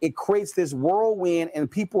 and it creates this whirlwind, and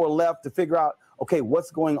people are left to figure out, okay, what's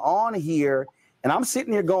going on here? And I'm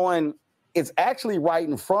sitting here going, it's actually right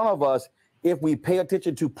in front of us if we pay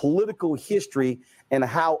attention to political history and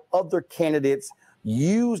how other candidates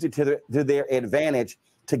used it to their advantage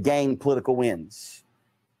to gain political wins.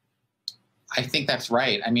 I think that's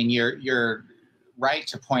right. I mean, you're right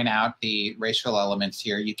to point out the racial elements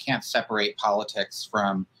here. You can't separate politics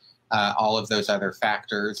from all of those other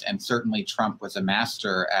factors. And certainly Trump was a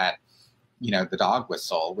master at, the dog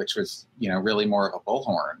whistle, which was, really more of a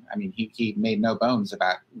bullhorn. I mean, he made no bones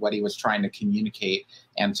about what he was trying to communicate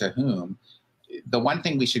and to whom. The one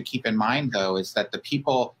thing we should keep in mind, though, is that the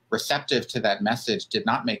people receptive to that message did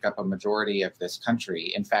not make up a majority of this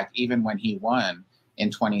country. In fact, even when he won in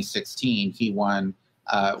 2016, he won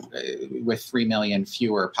with 3 million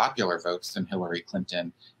fewer popular votes than Hillary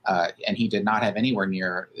Clinton. And he did not have anywhere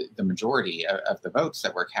near the majority of the votes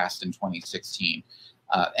that were cast in 2016.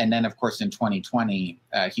 And then, of course, in 2020,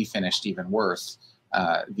 he finished even worse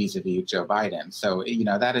vis-a-vis Joe Biden. So,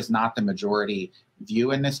 that is not the majority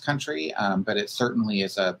view in this country, but it certainly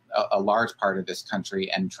is a large part of this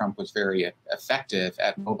country. And Trump was very effective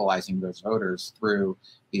at mobilizing those voters through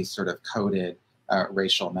these sort of coded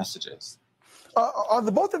racial messages. Are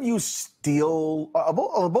the both of you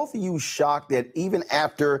are both of you shocked that even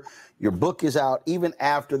after your book is out, even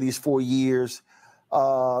after these 4 years,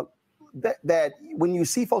 that when you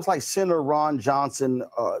see folks like Senator Ron Johnson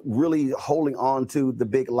really holding on to the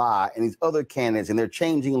big lie, and these other candidates, and they're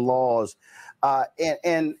changing laws,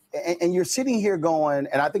 and you're sitting here going,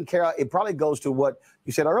 and I think, Carol, it probably goes to what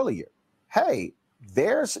you said earlier. Hey,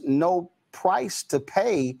 there's no price to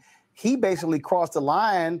pay. He basically crossed the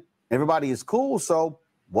line. Everybody is cool, so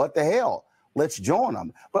what the hell? Let's join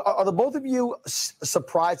them. But are the both of you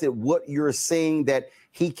surprised at what you're seeing, that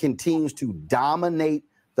he continues to dominate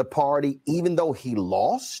the party even though he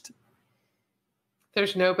lost?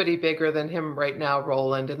 There's nobody bigger than him right now,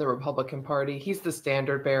 Roland, in the Republican Party. He's the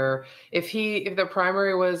standard bearer. If the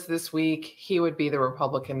primary was this week, he would be the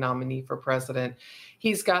Republican nominee for president.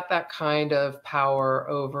 He's got that kind of power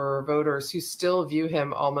over voters who still view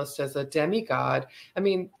him almost as a demigod. I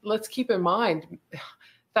mean, let's keep in mind,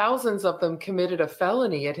 thousands of them committed a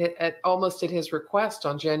felony almost at his request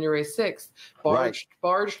on January 6th,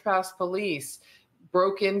 barged past police,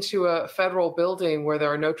 broke into a federal building where there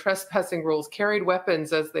are no trespassing rules, carried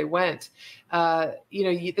weapons as they went.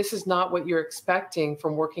 This is not what you're expecting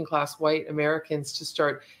from working class white Americans to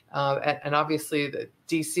start. And obviously, the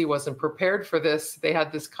DC wasn't prepared for this. They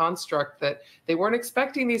had this construct that they weren't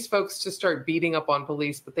expecting these folks to start beating up on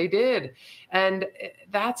police, but they did. And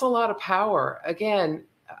that's a lot of power. Again,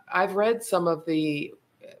 I've read some of the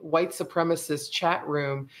white supremacist chat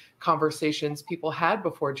room conversations people had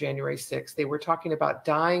before January 6th. They were talking about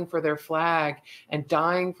dying for their flag and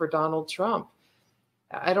dying for Donald Trump.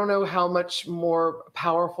 I don't know how much more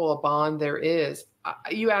powerful a bond there is.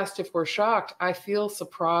 You asked if we're shocked. I feel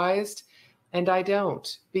surprised, and I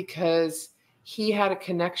don't, because he had a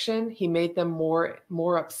connection. He made them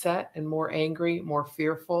more upset and more angry, more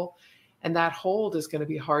fearful. And that hold is going to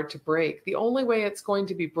be hard to break. The only way it's going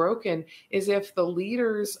to be broken is if the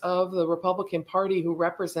leaders of the Republican Party who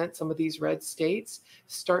represent some of these red states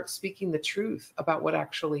start speaking the truth about what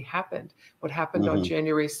actually happened, what happened on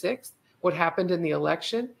January 6th, what happened in the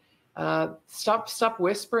election. Stop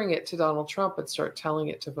whispering it to Donald Trump and start telling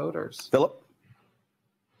it to voters. Philip?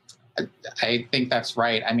 I think that's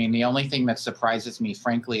right. I mean, the only thing that surprises me,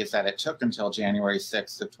 frankly, is that it took until January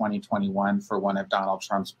 6th of 2021 for one of Donald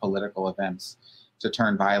Trump's political events to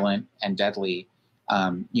turn violent and deadly.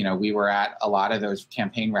 We were at a lot of those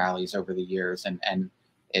campaign rallies over the years, and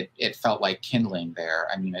it felt like kindling there.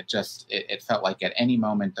 I mean, it felt like at any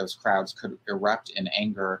moment those crowds could erupt in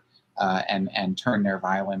anger and turn their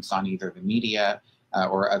violence on either the media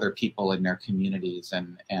or other people in their communities.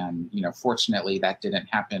 And fortunately, that didn't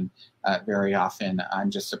happen very often. I'm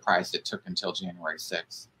just surprised it took until January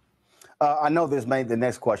 6th. I know this may the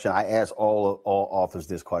next question. I ask all authors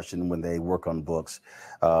this question when they work on books,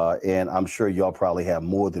 and I'm sure y'all probably have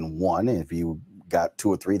more than one. And if you got 2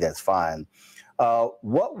 or 3, that's fine.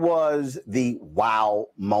 What was the wow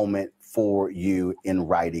moment for you in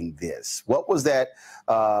writing this? What was that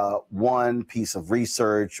one piece of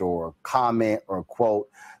research or comment or quote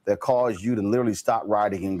that caused you to literally stop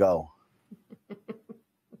writing and go,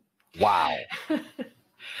 wow?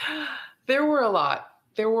 There were a lot.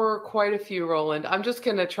 There were quite a few, Roland. I'm just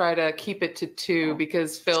going to try to keep it to 2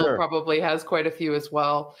 because Phil probably has quite a few as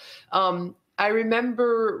well. I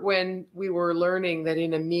remember when we were learning that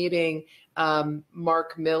in a meeting,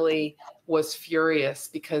 Mark Milley was furious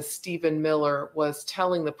because Stephen Miller was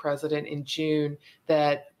telling the president in June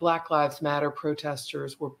that Black Lives Matter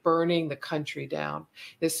protesters were burning the country down.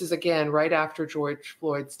 This is, again, right after George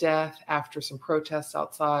Floyd's death, after some protests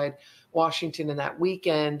outside Washington in that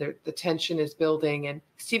weekend. The tension is building, and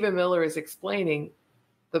Stephen Miller is explaining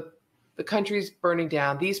the country's burning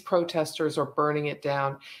down. These protesters are burning it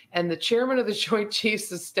down. And the chairman of the Joint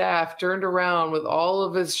Chiefs of Staff turned around with all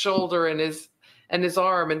of his shoulder and his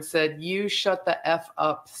arm and said, "You shut the F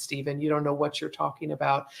up, Stephen. You don't know what you're talking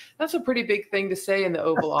about." That's a pretty big thing to say in the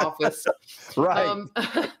Oval Office. Right.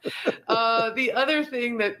 The other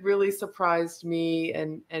thing that really surprised me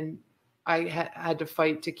and I had to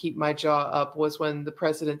fight to keep my jaw up was when the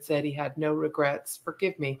president said he had no regrets.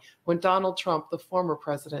 Forgive me. When Donald Trump, the former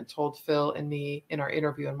president, told Phil and me in our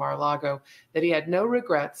interview in Mar-a-Lago that he had no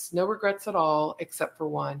regrets at all, except for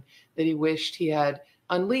one, that he wished he had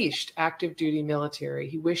unleashed active duty military.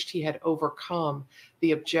 He wished he had overcome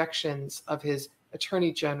the objections of his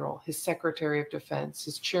Attorney General, his Secretary of Defense,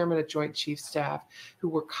 his Chairman of Joint Chiefs Staff, who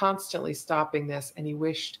were constantly stopping this, and he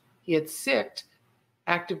wished he had sicked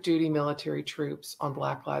active duty military troops on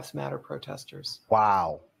Black Lives Matter protesters.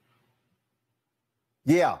 Wow.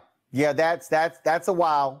 Yeah, that's a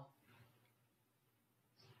wow.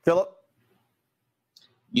 Philip?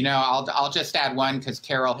 I'll just add one because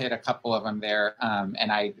Carol hit a couple of them there,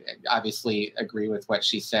 and I obviously agree with what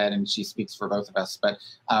she said, and she speaks for both of us. But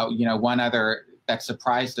one other that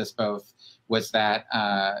surprised us both was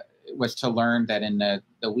to learn that in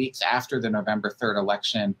the weeks after the November 3rd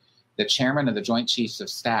election, the chairman of the Joint Chiefs of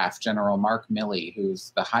Staff, General Mark Milley,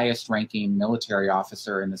 who's the highest-ranking military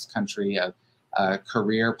officer in this country, a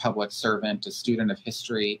career public servant, a student of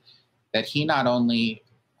history, that he not only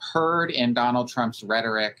heard in Donald Trump's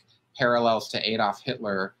rhetoric parallels to Adolf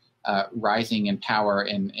Hitler rising in power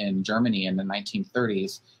in Germany in the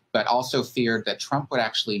 1930s, but also feared that Trump would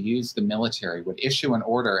actually use the military, would issue an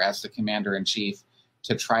order as the commander-in-chief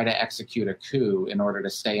to try to execute a coup in order to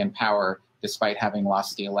stay in power despite having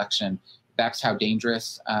lost the election. That's how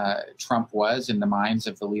dangerous Trump was in the minds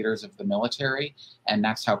of the leaders of the military, and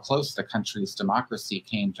that's how close the country's democracy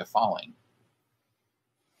came to falling.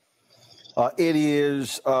 It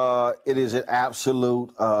is an absolute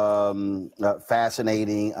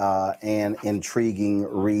fascinating and intriguing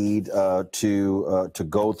read to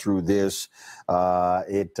go through this.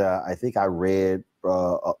 I think I read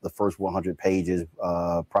the first 100 pages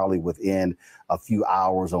probably within a few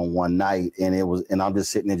hours on one night, and I'm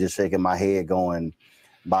just sitting there just shaking my head going,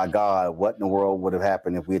 my God, what in the world would have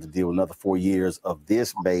happened if we had to deal with another 4 years of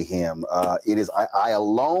this mayhem? I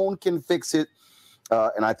alone can fix it.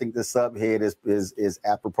 And I think the subhead is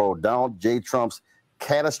apropos. Donald J. Trump's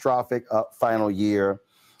catastrophic final year.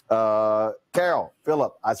 Carol,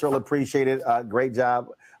 Philip, I certainly appreciate it. Great job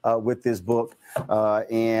with this book.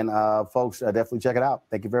 And folks, definitely check it out.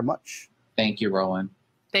 Thank you very much. Thank you, Roland.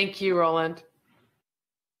 Thank you, Roland.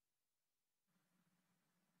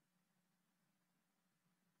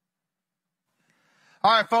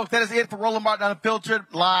 All right, folks, that is it for Roland Martin Unfiltered,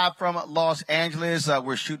 live from Los Angeles.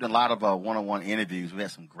 We're shooting a lot of one-on-one interviews. We had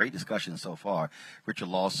some great discussions so far. Richard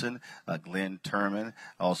Lawson, Glenn Turman,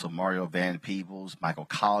 also Mario Van Peebles, Michael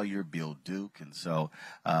Collier, Bill Duke. And so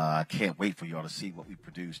I can't wait for y'all to see what we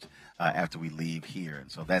produced after we leave here. And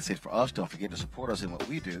so that's it for us. Don't forget to support us in what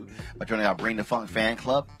we do by joining our Bring the Funk fan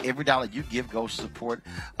club. Every dollar you give goes to support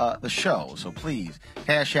the show. So please,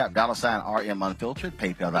 Cash App, $RM Unfiltered,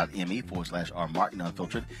 PayPal.me/R Martin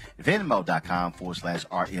Unfiltered,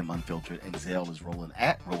 Venmo.com/RM Unfiltered, and Zelle is Roland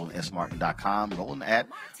at RolandSMartin.com, Roland at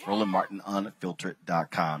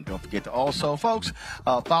RolandMartinUnfiltered.com. Don't forget to also, folks,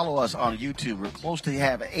 follow us on YouTube. We're close to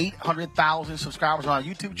have 800,000 subscribers on our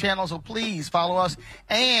YouTube channel, so please follow us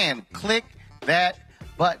and click that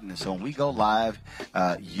button. So when we go live,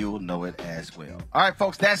 you'll know it as well. All right,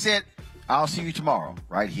 folks, that's it. I'll see you tomorrow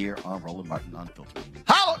right here on Roland Martin Unfiltered.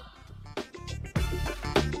 Hi!